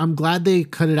way I'm glad they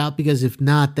cut it out, because if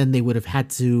not, then they would have had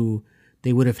to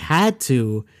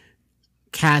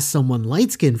cast someone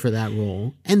light skinned for that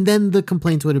role, and then the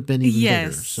complaints would have been even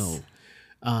bigger.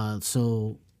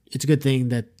 So it's a good thing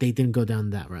that they didn't go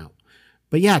down that route.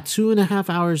 But yeah, 2.5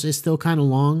 hours is still kind of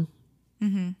long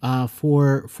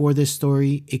for this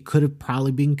story. It could have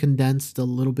probably been condensed a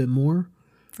little bit more.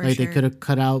 They could have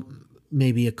cut out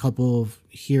maybe a couple of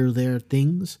here or there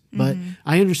things. But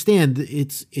I understand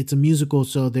it's a musical,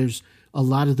 so there's a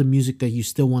lot of the music that you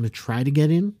still want to try to get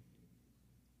in.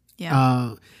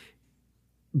 Yeah.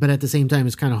 But at the same time,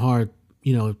 it's kind of hard,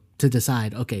 to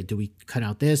decide, okay, do we cut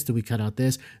out this? Do we cut out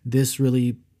this? This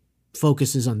really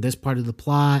focuses on this part of the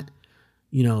plot,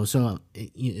 so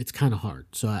it's kind of hard.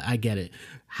 So I get it.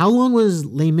 How long was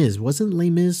Les Mis? Wasn't Les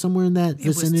Mis somewhere in that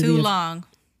vicinity? It was too long.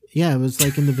 Yeah, it was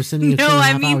like in the vicinity of No,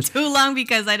 2.5 hours. too long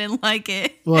because I didn't like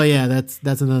it. Well, yeah,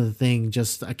 that's another thing.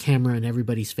 Just a camera in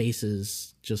everybody's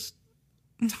faces. Just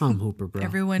Tom Hooper, bro.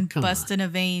 Everyone Come busting on. a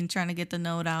vein trying to get the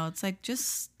note out. It's like,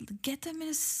 just get them in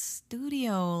a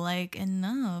studio. Like,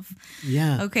 enough.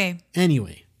 Yeah. Okay.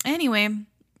 Anyway,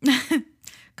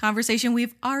 conversation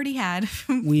we've already had.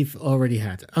 we've already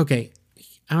had. Okay.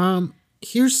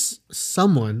 Here's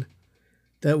someone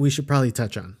that we should probably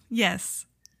touch on. Yes.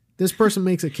 This person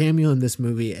makes a cameo in this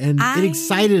movie, and it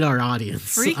excited our audience.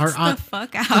 Freaks the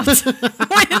fuck out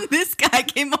when this guy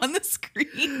came on the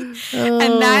screen.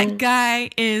 And that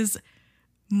guy is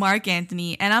Mark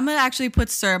Antony. And I'm going to actually put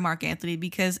Sir Mark Antony,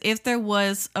 because if there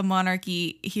was a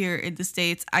monarchy here in the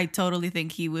States, I totally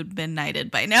think he would have been knighted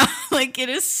by now. Like, it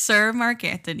is Sir Mark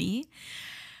Antony.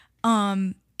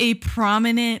 A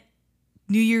prominent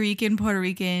Nuyorican, Puerto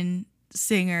Rican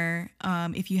singer.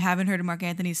 If you haven't heard a Mark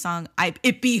Anthony song,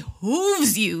 it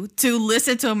behooves you to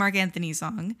listen to a Mark Anthony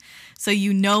song, so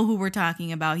you know who we're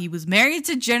talking about. He was married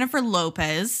to Jennifer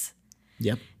Lopez.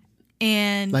 Yep.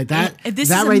 And like that. This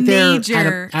that is right major,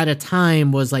 there at a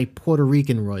time was like Puerto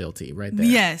Rican royalty, right there.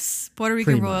 Yes, Puerto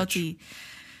Rican Pretty royalty. much.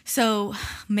 So,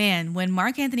 man, when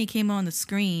Mark Anthony came on the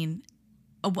screen,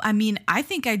 I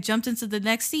think I jumped into the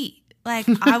next seat. Like,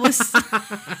 I was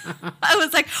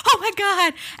like, oh my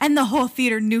God. And the whole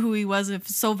theater knew who he was. It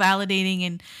was so validating.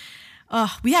 And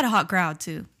we had a hot crowd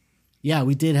too. Yeah,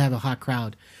 we did have a hot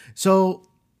crowd. So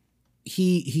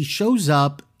he shows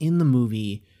up in the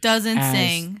movie. Doesn't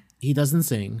sing. He doesn't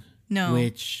sing. No.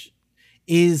 Which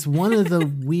is one of the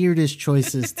weirdest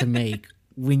choices to make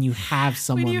when you have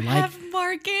someone when you like have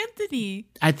Mark Anthony.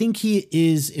 I think he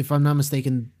is, if I'm not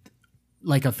mistaken,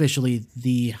 like officially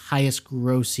the highest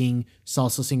grossing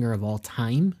salsa singer of all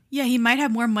time. Yeah, he might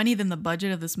have more money than the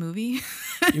budget of this movie.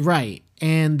 Right.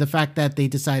 And the fact that they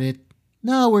decided,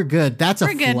 no, we're good. That's a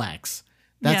flex.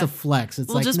 That's a flex.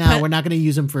 It's we're not going to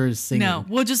use him for his singing. No,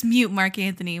 we'll just mute Mark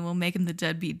Anthony and we'll make him the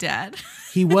deadbeat dad.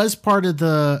 He was part of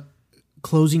the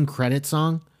closing credit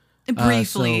song.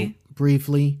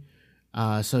 Briefly.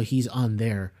 So he's on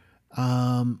there.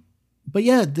 But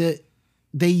yeah,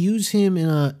 they use him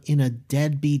in a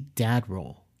deadbeat dad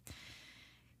role.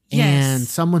 Yes. And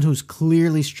someone who's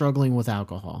clearly struggling with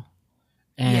alcohol.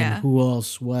 And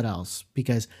what else?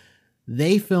 Because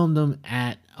they filmed him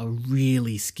at a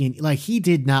really skinny, like he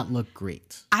did not look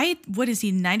great. What is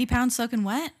he, 90 pounds soaking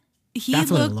wet?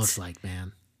 That's what it looks like,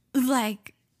 man.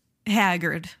 Like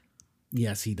haggard.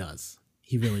 Yes, he does.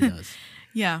 He really does.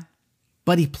 Yeah.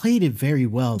 But he played it very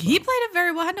well, though. He played it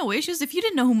very well. I had no issues. If you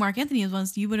didn't know who Mark Anthony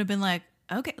was, you would have been like,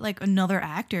 okay, like another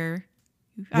actor.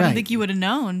 I don't think you would have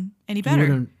known any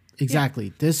better. Exactly.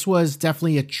 Yeah. This was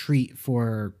definitely a treat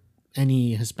for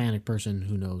any Hispanic person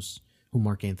who knows who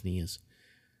Mark Anthony is.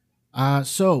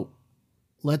 So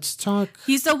let's talk.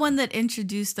 He's the one that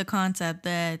introduced the concept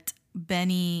that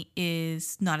Benny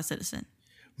is not a citizen.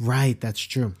 Right. That's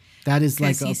true. That is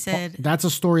like that's a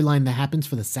storyline that happens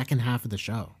for the second half of the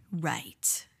show.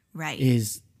 Right.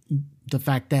 Is the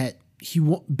fact that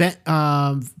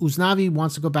Usnavi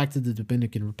wants to go back to the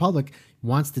Dominican Republic,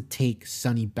 wants to take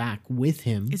Sonny back with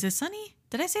him. Is it Sonny?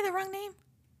 Did I say the wrong name?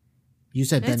 You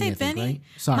said Benny, I think, right?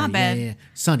 Sorry. My bad. Yeah.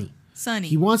 Sonny.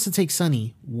 He wants to take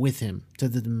Sonny with him to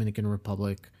the Dominican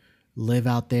Republic, live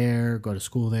out there, go to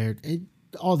school there,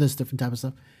 all this different type of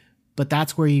stuff. But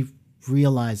that's where he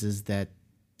realizes that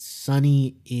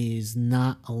Sonny is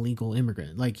not a legal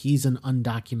immigrant. Like, he's an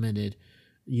undocumented,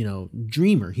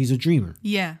 dreamer. He's a dreamer.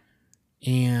 Yeah.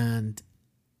 And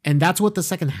that's what the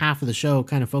second half of the show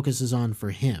kind of focuses on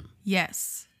for him.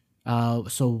 Yes.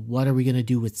 So what are we going to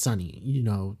do with Sonny?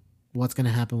 What's going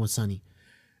to happen with Sonny?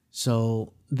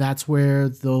 So that's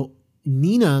where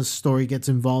Nina's story gets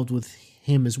involved with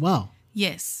him as well.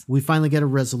 Yes. We finally get a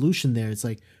resolution there. It's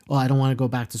like, oh, I don't want to go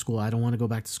back to school. I don't want to go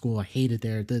back to school. I hate it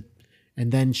there.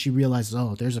 And then she realizes,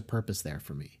 oh, there's a purpose there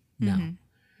for me now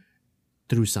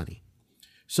through Sunny.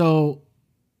 So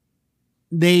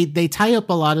they tie up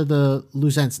a lot of the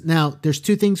loose ends. Now, there's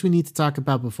two things we need to talk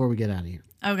about before we get out of here.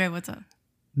 Okay, what's up?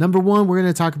 Number one, we're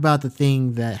going to talk about the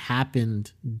thing that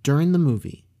happened during the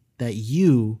movie that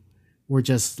you were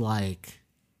just like,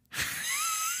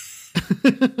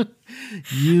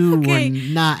 you were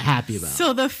not happy about.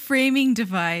 So the framing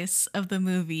device of the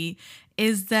movie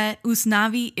is that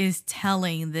Usnavi is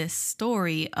telling this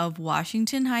story of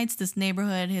Washington Heights, this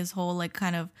neighborhood, his whole like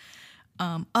kind of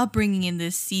upbringing in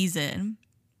this season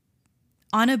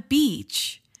on a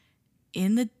beach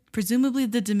in the presumably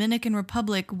the Dominican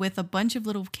Republic with a bunch of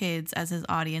little kids as his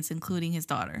audience, including his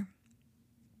daughter.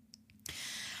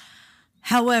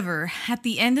 However, at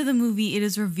the end of the movie, it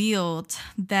is revealed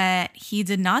that he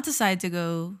did not decide to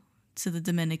go to the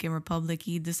Dominican Republic.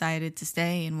 He decided to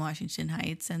stay in Washington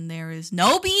Heights, and there is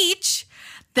no beach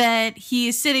that he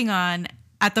is sitting on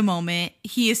at the moment.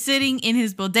 He is sitting in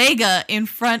his bodega in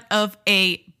front of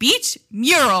a beach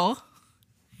mural,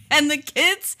 and the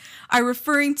kids are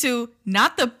referring to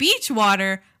not the beach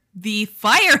water, the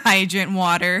fire hydrant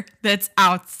water that's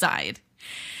outside.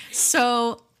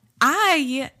 So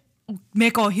me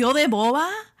cogió de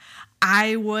boba.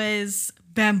 I was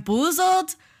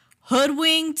bamboozled,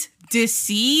 hoodwinked,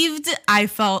 deceived. I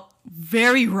felt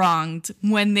very wronged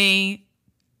when they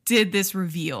did this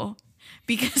reveal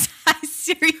because I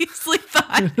seriously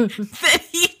thought that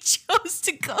he chose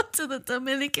to go to the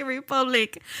Dominican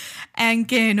Republic and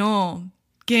que no,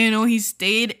 he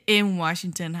stayed in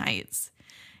Washington Heights.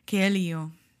 Que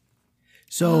lío.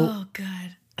 So, oh,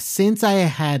 God. Since I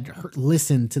had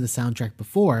listened to the soundtrack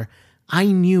before, I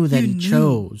knew that he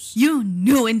chose. You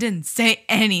knew and didn't say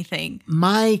anything.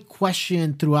 My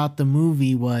question throughout the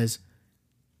movie was,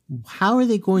 how are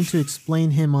they going to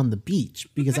explain him on the beach?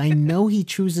 Because I know he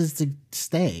chooses to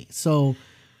stay. So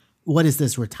what is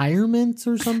this, retirement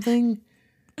or something?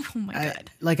 Oh my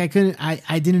God.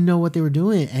 I didn't know what they were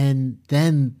doing. And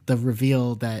then the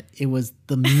reveal that it was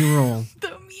the mural.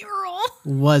 The mural.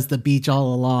 Was the beach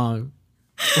all along.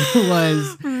 It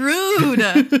was rude.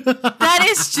 That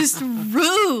is just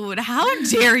rude. How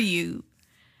dare you?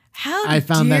 I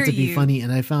found that to be funny,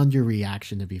 and I found your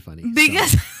reaction to be funny.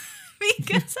 Because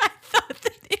I thought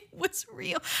that it was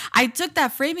real. I took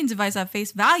that framing device at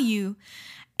face value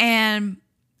and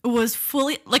was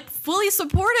fully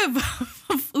supportive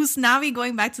of Usnavi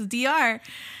going back to the DR.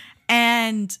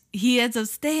 And he ends up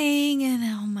staying, and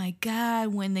oh my God,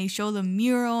 when they show the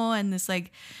mural and this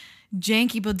like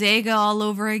janky bodega all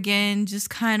over again, just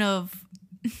kind of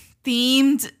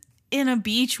themed in a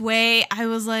beach way, I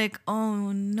was like,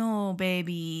 oh no,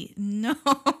 baby, no.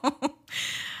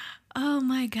 Oh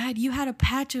my God, you had a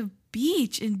patch of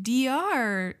beach in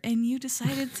DR and you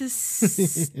decided to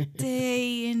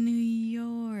stay in New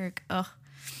York. Ugh.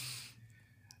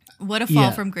 What a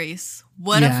fall from grace.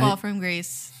 What a fall from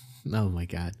grace. Oh my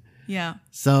God. Yeah.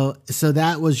 So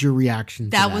that was your reaction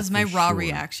to that. That was my raw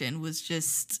reaction, was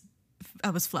just, I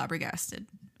was flabbergasted.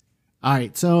 All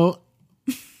right. So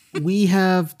we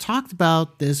have talked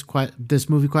about this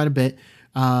movie quite a bit.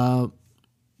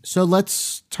 So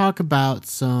let's talk about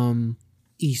some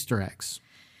Easter eggs.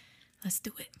 Let's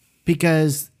do it.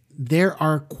 Because there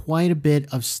are quite a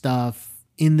bit of stuff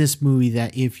in this movie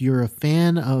that if you're a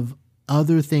fan of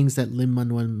other things that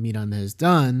Lin-Manuel Miranda has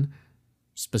done,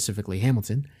 specifically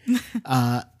Hamilton,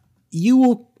 you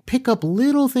will pick up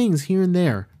little things here and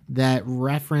there that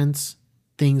reference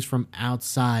things from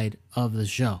outside of the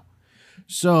show.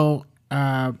 So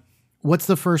what's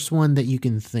the first one that you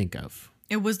can think of?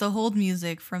 It was the hold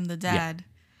music from the dad.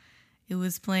 Yeah. It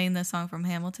was playing the song from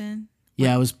Hamilton.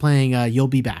 Yeah, it was playing You'll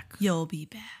Be Back. You'll Be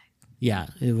Back. Yeah,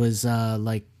 it was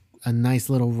like a nice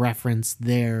little reference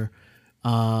there.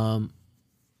 So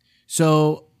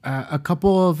a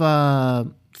couple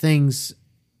of things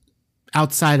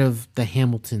outside of the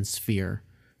Hamilton sphere.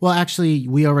 Well, actually,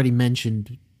 we already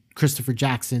mentioned Christopher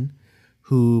Jackson,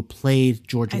 who played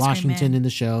George Washington in the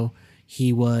show.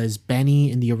 He was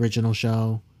Benny in the original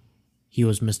show. He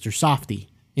was Mr. Softy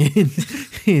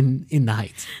in the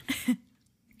Heights.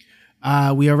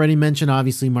 We already mentioned,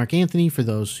 obviously, Mark Anthony. For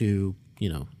those who,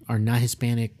 are not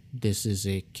Hispanic, this is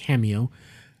a cameo.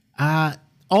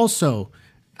 Also,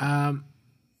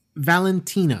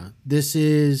 Valentina. This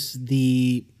is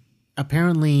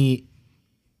apparently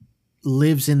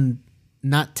lives in,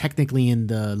 not technically in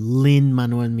the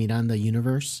Lin-Manuel Miranda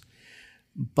universe,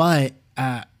 but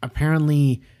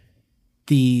apparently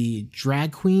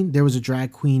there was a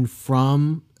drag queen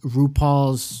from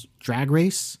RuPaul's Drag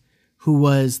Race who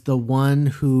was the one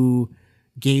who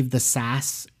gave the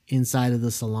sass inside of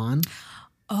the salon.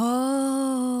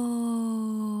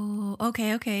 Oh,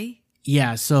 okay.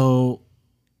 Yeah, so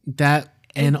that,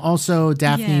 and also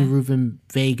Daphne Yeah. Rubin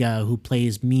Vega, who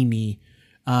plays Mimi,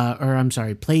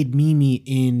 played Mimi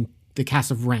in the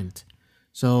cast of Rent.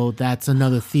 So that's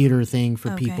another theater thing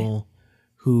for Okay. people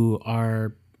who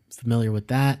are familiar with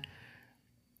that.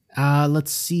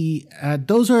 Let's see.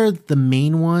 Those are the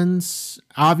main ones.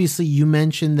 Obviously, you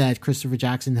mentioned that Christopher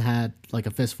Jackson had like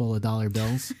a fistful of dollar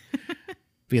bills.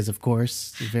 Because of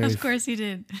course, Of course he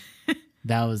did.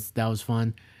 that was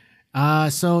fun.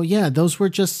 So yeah, those were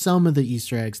just some of the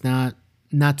Easter eggs, not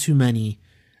too many.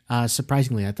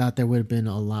 Surprisingly, I thought there would have been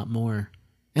a lot more.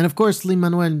 And of course,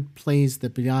 Lin-Manuel plays the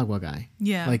Piragua guy.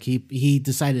 Yeah. Like he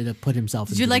decided to put himself.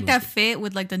 Did you like that fit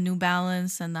with like the New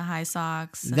Balance and the high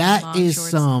socks? And the That long is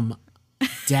shorts? some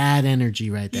dad energy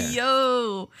right there.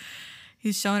 Yo,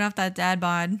 he's showing off that dad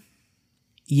bod.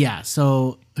 Yeah.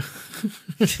 So.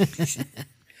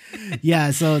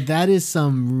 Yeah, so that is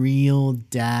some real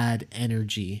dad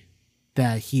energy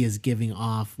that he is giving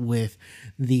off with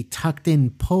the tucked in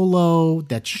polo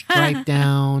that's striped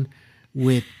down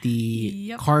with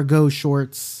the cargo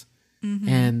shorts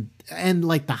and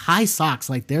like the high socks,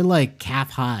 like they're like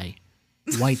calf high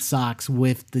white socks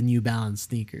with the New Balance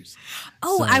sneakers.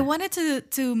 Oh, So- I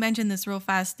wanted to mention this real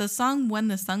fast. The song "When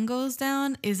the Sun Goes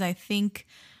Down" is, I think,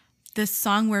 the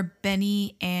song where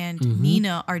Benny and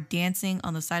Nina are dancing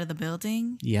on the side of the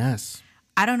building. Yes.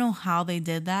 I don't know how they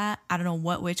did that. I don't know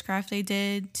what witchcraft they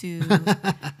did to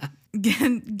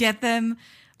get them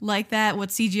like that. What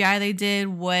CGI they did,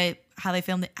 how they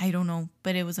filmed it. I don't know,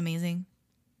 but it was amazing.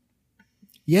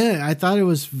 Yeah, I thought it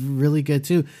was really good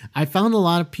too. I found a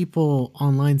lot of people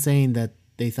online saying that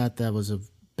they thought that was a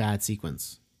bad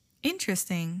sequence.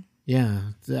 Interesting. Yeah,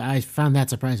 I found that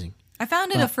surprising. I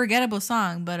found it a forgettable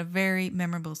song, but a very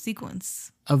memorable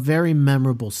sequence. A very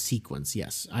memorable sequence.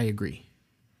 Yes, I agree.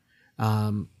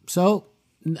 So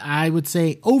I would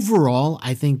say overall,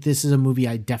 I think this is a movie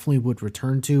I definitely would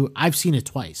return to. I've seen it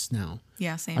twice now.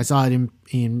 Yeah, same. I saw it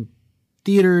in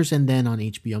theaters and then on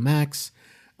HBO Max.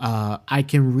 I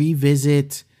can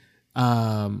revisit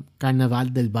Carnaval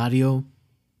del Barrio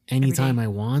anytime I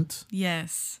want,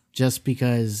 Yes. just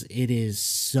because it is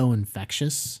so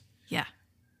infectious. Yeah.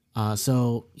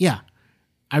 So yeah,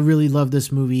 I really love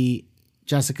this movie.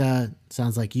 Jessica,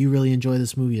 sounds like you really enjoy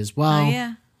this movie as well. Oh,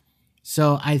 yeah.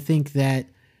 So I think that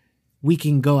we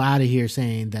can go out of here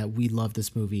saying that we love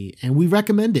this movie and we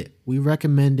recommend it. We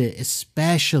recommend it,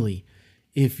 especially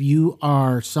if you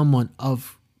are someone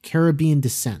of Caribbean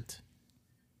descent.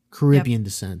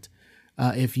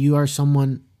 If you are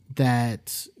someone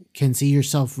that can see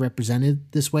yourself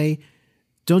represented this way,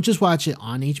 don't just watch it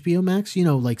on HBO Max.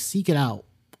 Like seek it out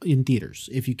in theaters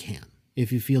if you can.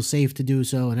 If you feel safe to do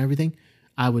so and everything,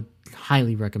 I would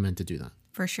highly recommend to do that.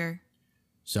 For sure.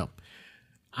 So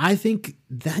I think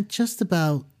that just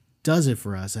about does it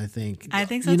for us, I think. I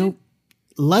think so, too.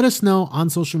 Let us know on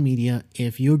social media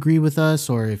if you agree with us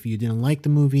or if you didn't like the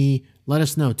movie. Let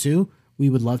us know too. We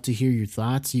would love to hear your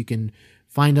thoughts. You can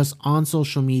find us on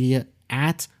social media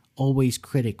at Always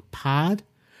Critic Pod.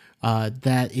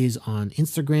 That is on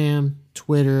Instagram,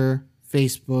 Twitter,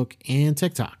 Facebook, and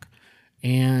TikTok.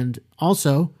 And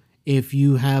also, if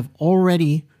you have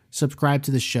already subscribed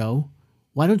to the show,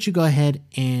 why don't you go ahead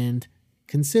and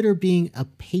consider being a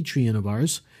Patreon of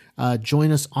ours.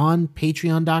 Join us on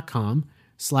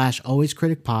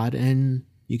patreon.com/alwayscriticpod, and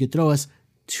you could throw us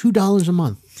 $2 a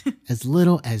month, as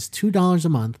little as $2 a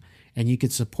month, and you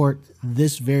could support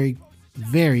this very,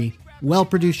 very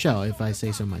well-produced show, if I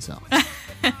say so myself.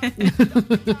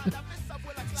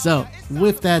 So,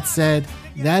 with that said,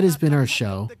 that has been our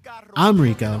show. I'm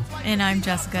Rico. And I'm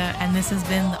Jessica, and this has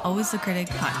been the Always the Critic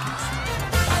podcast.